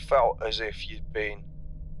 you felt as if you'd been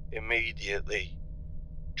immediately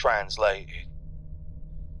translated.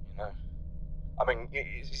 You know, I mean,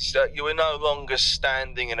 you were no longer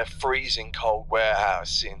standing in a freezing cold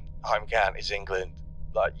warehouse in home counties, England.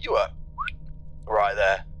 Like, you were right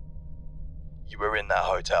there. You were in that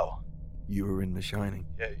hotel. You were in The Shining.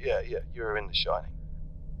 Yeah. You were in The Shining.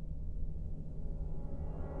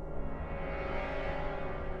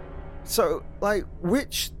 So, like,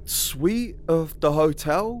 which suite of the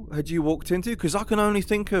hotel had you walked into? Because I can only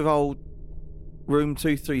think of old room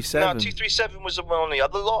 237. No, 237 was the one on the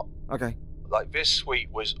other lot. Okay. Like, this suite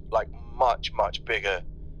was like much bigger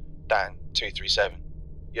than 237.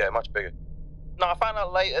 Yeah, much bigger. No, I found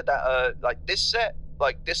out later that like this set,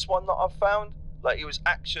 like this one that I found, like it was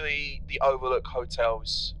actually the Overlook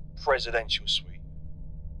Hotel's presidential suite.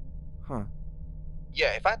 Huh.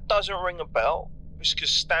 Yeah, if that doesn't ring a bell, it's because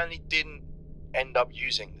Stanley didn't end up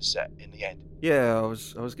using the set in the end. Yeah, I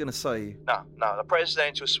was gonna say. No, the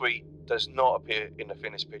presidential suite does not appear in the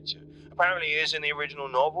finished picture. Apparently it is in the original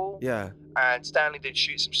novel. Yeah. And Stanley did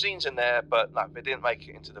shoot some scenes in there, but no, they didn't make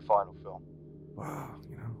it into the final film. Wow,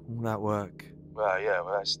 all that work. Well, yeah,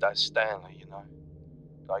 that's Stanley,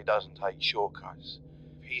 Like, he doesn't take shortcuts.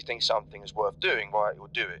 If he thinks something is worth doing, right, he'll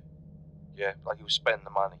do it. Yeah, like he'll spend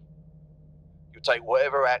the money. He'll take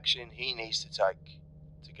whatever action he needs to take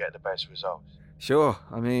to get the best results. Sure,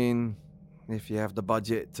 I mean, if you have the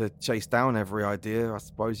budget to chase down every idea, I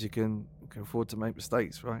suppose you can afford to make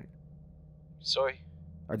mistakes, right? Sorry?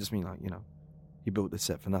 I just mean, like, he built this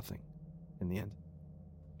set for nothing in the end.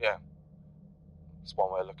 Yeah. That's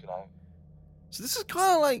one way of looking at it. So this is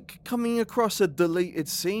kind of like coming across a deleted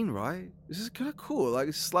scene, right? This is kind of cool. Like,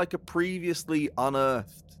 it's like a previously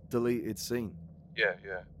unearthed deleted scene. Yeah.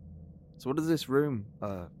 So what does this room,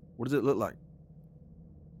 what does it look like?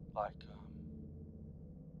 Like,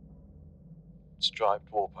 striped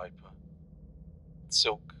wallpaper.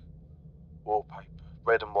 Silk wallpaper.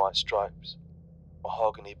 Red and white stripes.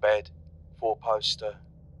 Mahogany bed. 4-poster.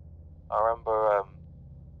 I remember,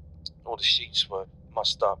 all the sheets were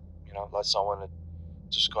mussed up, like someone had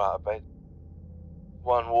just got out of bed.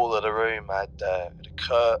 One wall of the room had a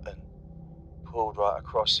curtain pulled right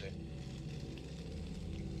across it.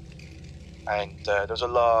 And there was a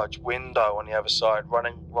large window on the other side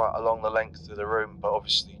running right along the length of the room, but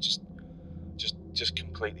obviously just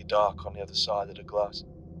completely dark on the other side of the glass.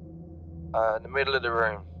 In the middle of the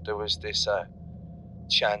room, there was this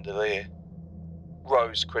chandelier,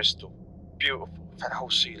 rose crystal, beautiful. That whole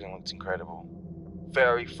ceiling looked incredible.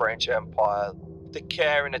 Very French Empire. The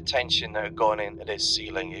care and attention that had gone into this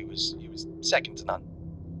ceiling, it was second to none.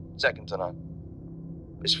 Second to none.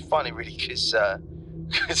 It's funny, really, because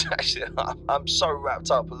actually I'm so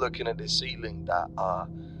wrapped up looking at this ceiling that I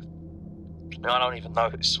don't even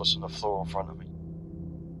notice what's on the floor in front of me.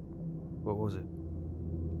 What was it?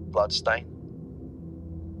 Blood stain.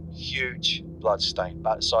 Huge blood stain,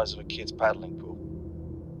 about the size of a kid's paddling pool.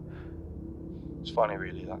 It's funny,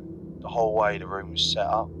 really, that the whole way the room was set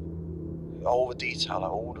up, all the detail,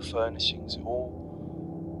 like all the furnishings, it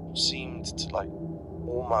all seemed to like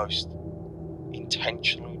almost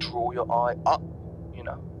intentionally draw your eye up.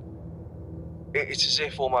 It's as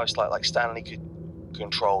if almost like Stanley could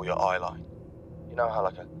control your eye line. You know how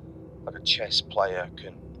like a chess player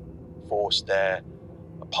can force their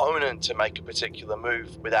opponent to make a particular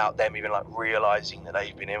move without them even like realizing that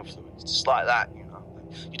they've been influenced. It's like that,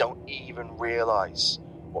 you don't even realize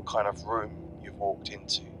what kind of room you've walked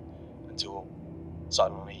into until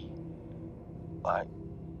suddenly, like,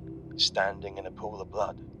 standing in a pool of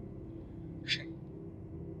blood.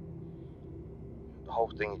 The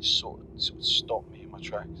whole thing just sort of stopped me in my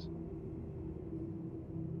tracks.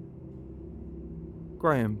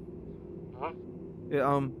 Graham.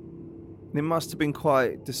 It must have been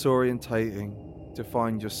quite disorientating to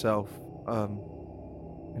find yourself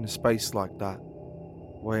in a space like that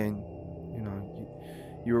when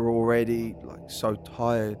you were already like so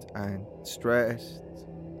tired and stressed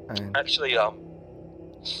and actually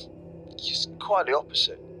just quite the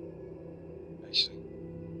opposite. Actually,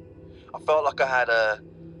 I felt like I had a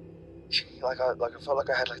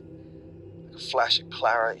flash of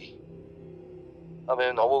clarity. I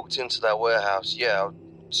mean, I walked into that warehouse, I was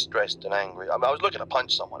stressed and angry. I mean, I was looking to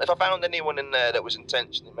punch someone. If I found anyone in there that was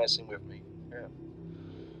intentionally messing with me,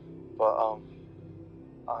 But, I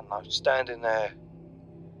don't know, standing there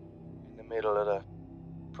middle of the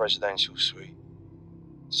presidential suite.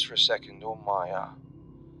 Just for a second, all my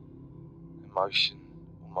emotion,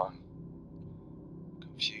 all my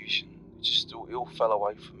confusion, it all fell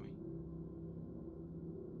away from me.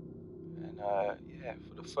 And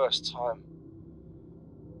for the first time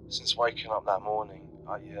since waking up that morning,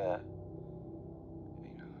 I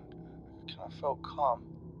felt calm.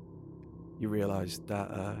 You realised that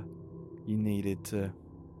you needed to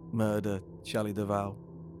murder Shelley Duvall.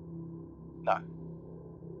 No.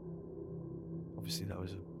 Obviously, that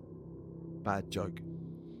was a bad joke.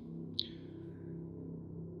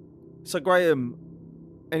 So, Graham,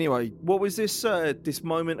 anyway, what was this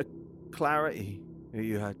moment of clarity that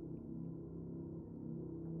you had?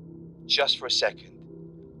 Just for a second,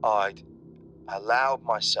 I'd allowed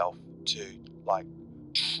myself to,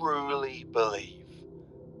 truly believe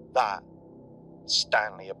that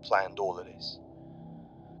Stanley had planned all of this.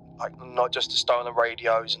 Not just the stolen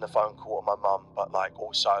radios and the phone call to my mum, but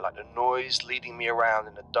also the noise leading me around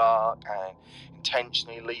in the dark and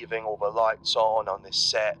intentionally leaving all the lights on this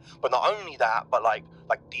set. But not only that, but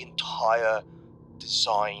the entire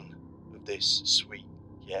design of this suite.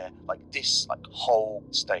 Yeah, this whole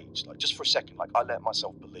stage. Just for a second, I let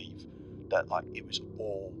myself believe that it was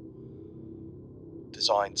all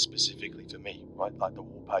designed specifically for me, right? The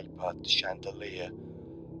wallpaper, the chandelier,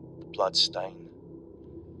 the blood stain.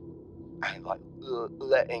 And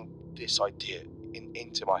letting this idea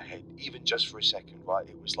into my head, even just for a second, right?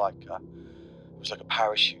 It was like a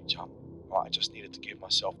parachute jump, right? I just needed to give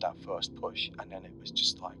myself that first push, and then it was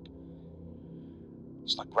just like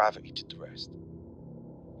gravity did the rest.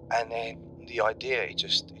 And then the idea, it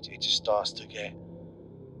just starts to get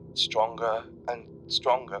stronger and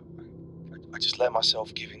stronger. I just let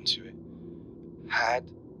myself give into it.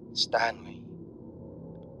 Had Stanley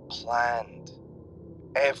planned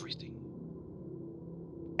everything,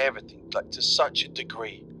 to such a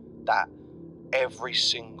degree that every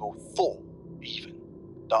single thought, even,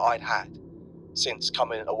 that I'd had since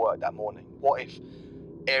coming into work that morning, what if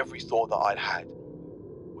every thought that I'd had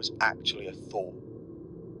was actually a thought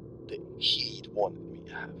that he'd wanted me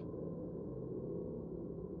to have?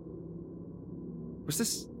 Was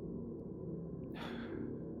this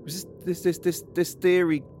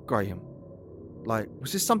theory, Graham?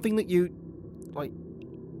 Was this something that you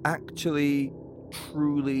actually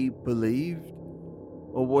truly believed,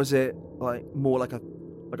 or was it more like a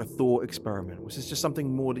thought experiment? Was this just something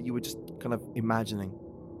more that you were just kind of imagining?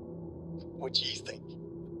 What do you think?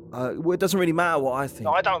 Well, it doesn't really matter what I think.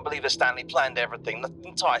 No, I don't believe that Stanley planned everything. The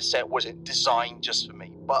entire set wasn't designed just for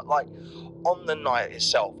me. But on the night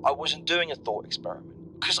itself, I wasn't doing a thought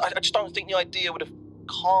experiment, because I just don't think the idea would have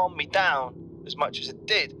calmed me down as much as it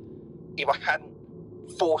did if I hadn't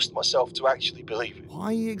forced myself to actually believe it.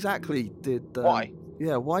 Why exactly did... Why?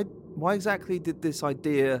 Yeah, why exactly did this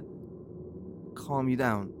idea calm you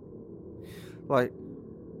down?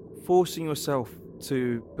 Forcing yourself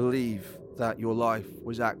to believe that your life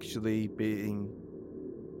was actually being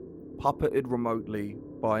puppeted remotely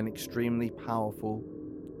by an extremely powerful,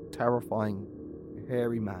 terrifying,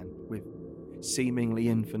 hairy man with seemingly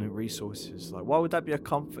infinite resources. Why would that be a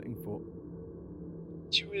comforting thought?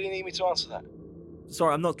 Do you really need me to answer that?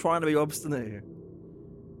 Sorry, I'm not trying to be obstinate here.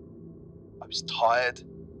 I was tired.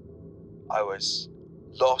 I was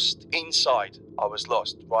lost inside. I was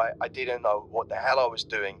lost, right? I didn't know what the hell I was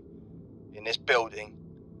doing in this building,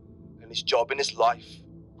 in this job, in this life,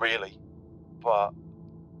 really. But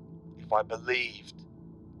if I believed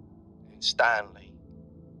in Stanley,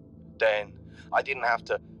 then I didn't have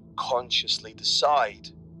to consciously decide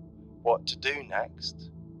what to do next.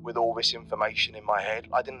 With all this information in my head,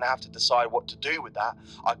 I didn't have to decide what to do with that.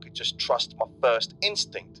 I could just trust my first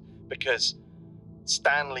instinct, because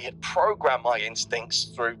Stanley had programmed my instincts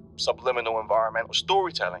through subliminal environmental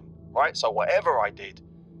storytelling, right? So whatever I did,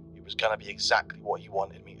 it was going to be exactly what he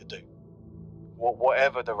wanted me to do.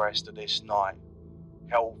 Whatever the rest of this night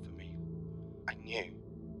held for me, I knew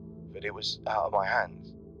that it was out of my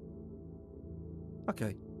hands.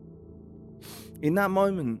 Okay. In that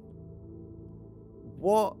moment,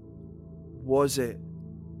 what was it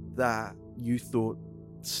that you thought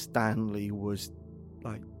Stanley was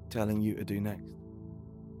telling you to do next?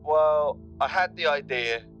 Well, I had the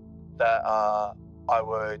idea that I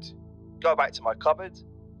would go back to my cupboard,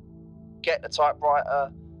 get the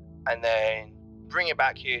typewriter, and then bring it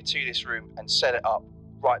back here to this room and set it up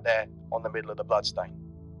right there on the middle of the bloodstain.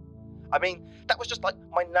 I mean, that was just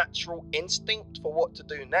my natural instinct for what to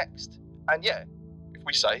do next. And yeah, if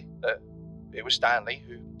we say that it was Stanley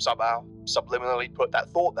who somehow subliminally put that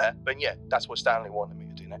thought there, then yeah, that's what Stanley wanted me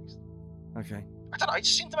to do next. Okay. I don't know, it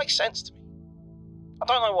just seemed to make sense to me. I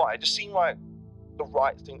don't know why, it just seemed like the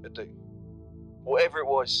right thing to do. Whatever it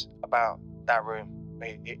was about that room,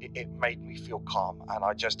 it made me feel calm, and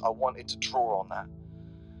I wanted to draw on that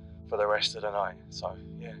for the rest of the night. So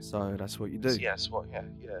yeah. So that's what you do. Yeah, that's what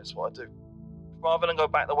I do. Rather than go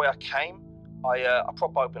back the way I came, I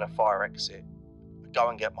prop open a fire exit, go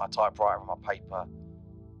and get my typewriter and my paper,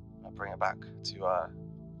 and I bring it back to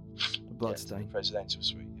The bloodstain. to the presidential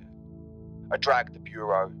suite. Yeah. I drag the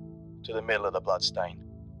bureau to the middle of the bloodstain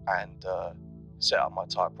and set up my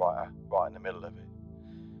typewriter right in the middle of it.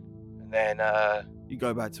 And then You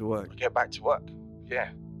go back to work. I get back to work. Yeah.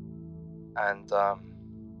 And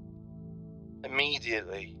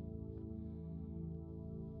immediately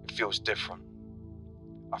it feels different.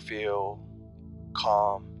 I feel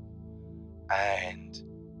calm and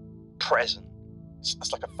present.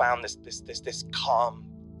 It's like I found this calm,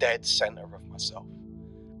 dead center of myself,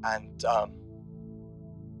 and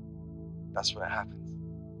that's when it happens.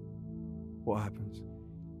 What happens?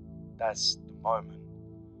 That's the moment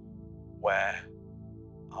where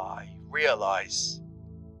I realize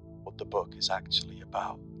what the book is actually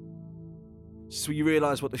about. So you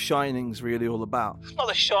realise what The Shining's really all about. It's not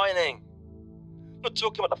The Shining. I'm not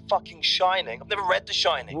talking about The fucking Shining. I've never read The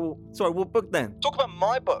Shining. Well, sorry, what book then? Talk about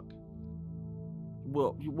my book.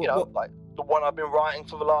 What? Like the one I've been writing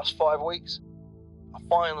for the last 5 weeks. I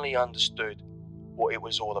finally understood what it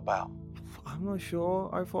was all about. I'm not sure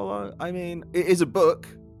I follow. I mean, it is a book,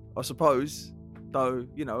 I suppose. Though,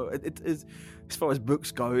 it is, as far as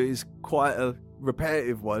books go, it is quite a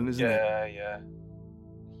repetitive one, isn't it? Yeah.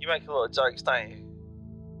 You make a lot of jokes, don't you?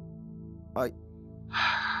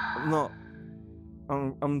 I'm not.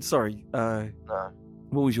 I'm sorry. No,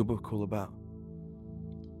 What was your book all about?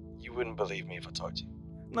 you wouldn't believe me if I told you.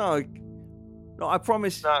 No, I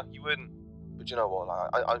promise. No, you wouldn't. But you know what?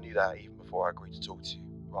 Like, I knew that even before I agreed to talk to you.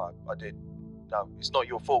 Right, I did. No, it's not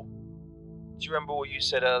your fault. Do you remember what you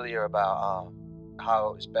said earlier about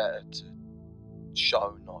how it's better to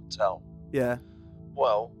show, not tell? Yeah.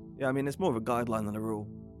 Well, Yeah, I mean, it's more of a guideline than a rule,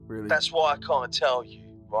 really. that's why I can't tell you,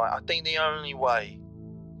 right? I think the only way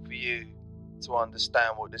for you to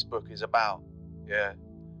understand what this book is about, yeah,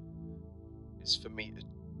 is for me to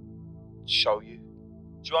show you.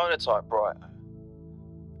 Do you own a typewriter?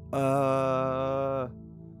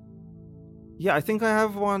 Yeah, I think I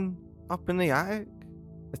have one up in the attic.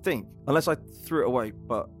 I think. Unless I threw it away,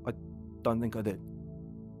 but I don't think I did.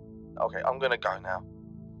 Okay, I'm gonna go now.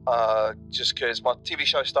 Just because my TV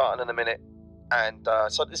show's starting in a minute, and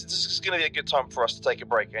so this is gonna be a good time for us to take a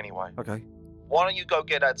break anyway. Okay. Why don't you go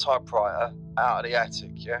get that typewriter out of the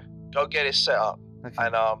attic, yeah? Go get it set up, Okay.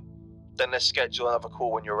 and then let's schedule another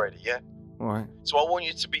call when you're ready, yeah? All right. So I want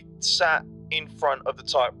you to be sat in front of the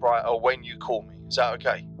typewriter when you call me. Is that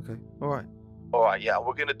okay? Okay. All right. All right, yeah.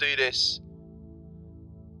 We're gonna do this.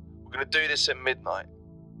 We're gonna do this at midnight.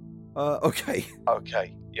 Okay.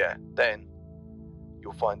 Okay, yeah. Then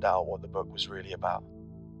you'll find out what the book was really about.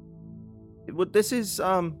 Well, this is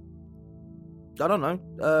I don't know.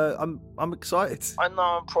 I'm excited. I know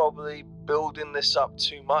I'm probably building this up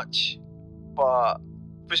too much, but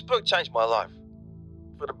this book changed my life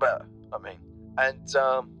for the better. I mean, and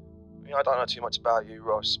I don't know too much about you,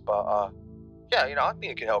 Ross, but yeah, I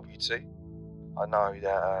think it can help you too. I know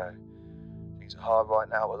that things are hard right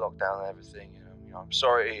now with lockdown and everything. I'm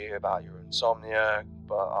sorry to hear about your insomnia,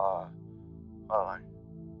 but I don't know.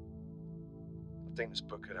 I think this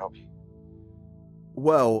book could help you.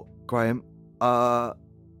 Well, Graham, I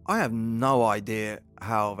have no idea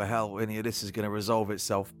how the hell any of this is going to resolve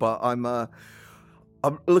itself, but I'm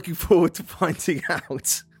looking forward to finding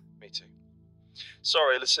out. Me too.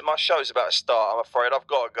 Sorry, listen, my show's about to start. I'm afraid I've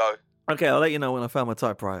got to go. Okay, I'll let you know when I found my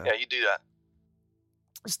typewriter. Yeah, you do that.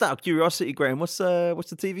 Just out of curiosity, Graham, what's the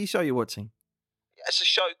TV show you're watching? Yeah, it's a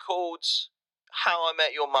show called How I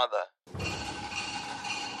Met Your Mother.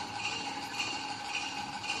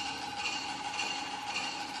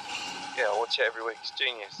 Yeah, I watch it every week. It's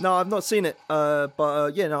genius. No, I've not seen it.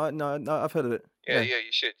 But yeah, no, I've heard of it. Yeah, you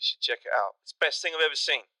should. You should check it out. It's the best thing I've ever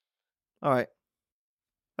seen. All right.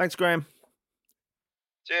 Thanks, Graham.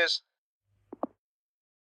 Cheers.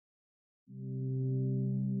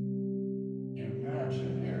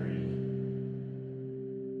 Imaginary.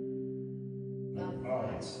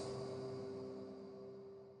 Nice.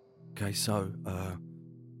 Okay, so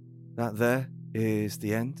that there is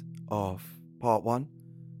the end of part 1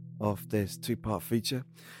 of this 2-part feature.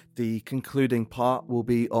 The concluding part will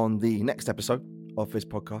be on the next episode of this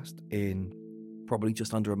podcast in probably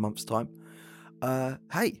just under a month's time.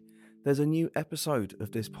 Hey, there's a new episode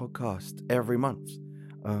of this podcast every month.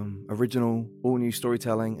 Original, all new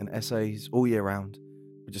storytelling and essays all year round.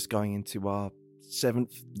 We're just going into our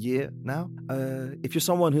 7th year now. If you're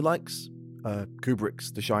someone who likes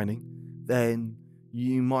Kubrick's The Shining, then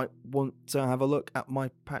you might want to have a look at my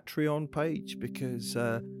Patreon page, because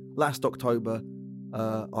last October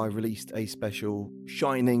I released a special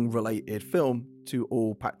Shining-related film to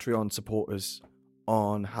all Patreon supporters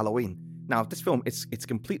on Halloween. Now, this film, it's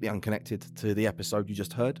completely unconnected to the episode you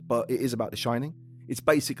just heard, but it is about The Shining. It's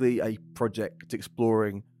basically a project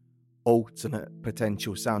exploring alternate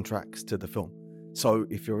potential soundtracks to the film. So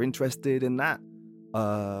if you're interested in that,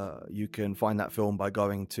 you can find that film by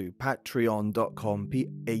going to patreon.com,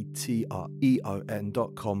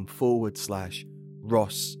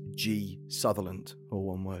 patreon.com/Ross G. Sutherland, all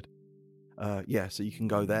one word. So you can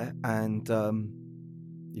go there, and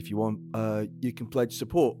if you want, you can pledge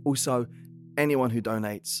support. Also, anyone who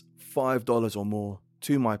donates $5 or more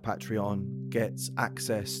to my Patreon gets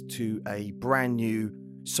access to a brand new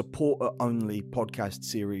supporter-only podcast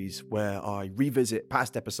series where I revisit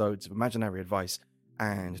past episodes of Imaginary Advice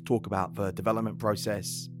and talk about the development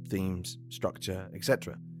process, themes, structure,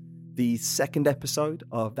 etc. The second episode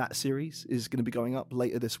of that series is going to be going up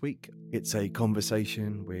later this week. It's a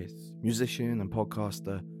conversation with musician and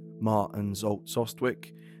podcaster Martin Zolt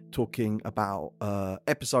Sostwick, talking about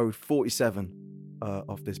episode 47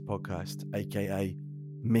 of this podcast, aka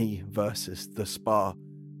me versus the spa.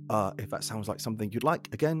 If that sounds like something you'd like,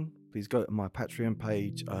 again, please go to my Patreon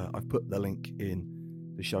page. I've put the link in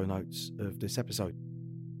the show notes of this episode.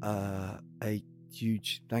 A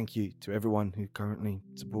huge thank you to everyone who currently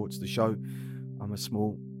supports the show. I'm a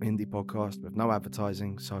small indie podcast with no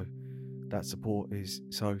advertising, so that support is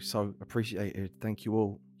so appreciated. Thank you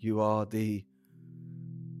all. You are the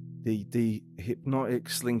hypnotic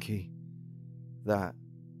slinky that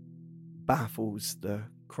baffles the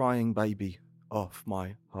crying baby off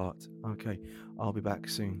my heart. Okay, I'll be back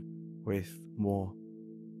soon with more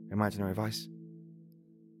Imaginary Advice.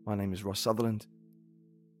 My name is Ross Sutherland.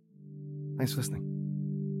 Thanks for listening.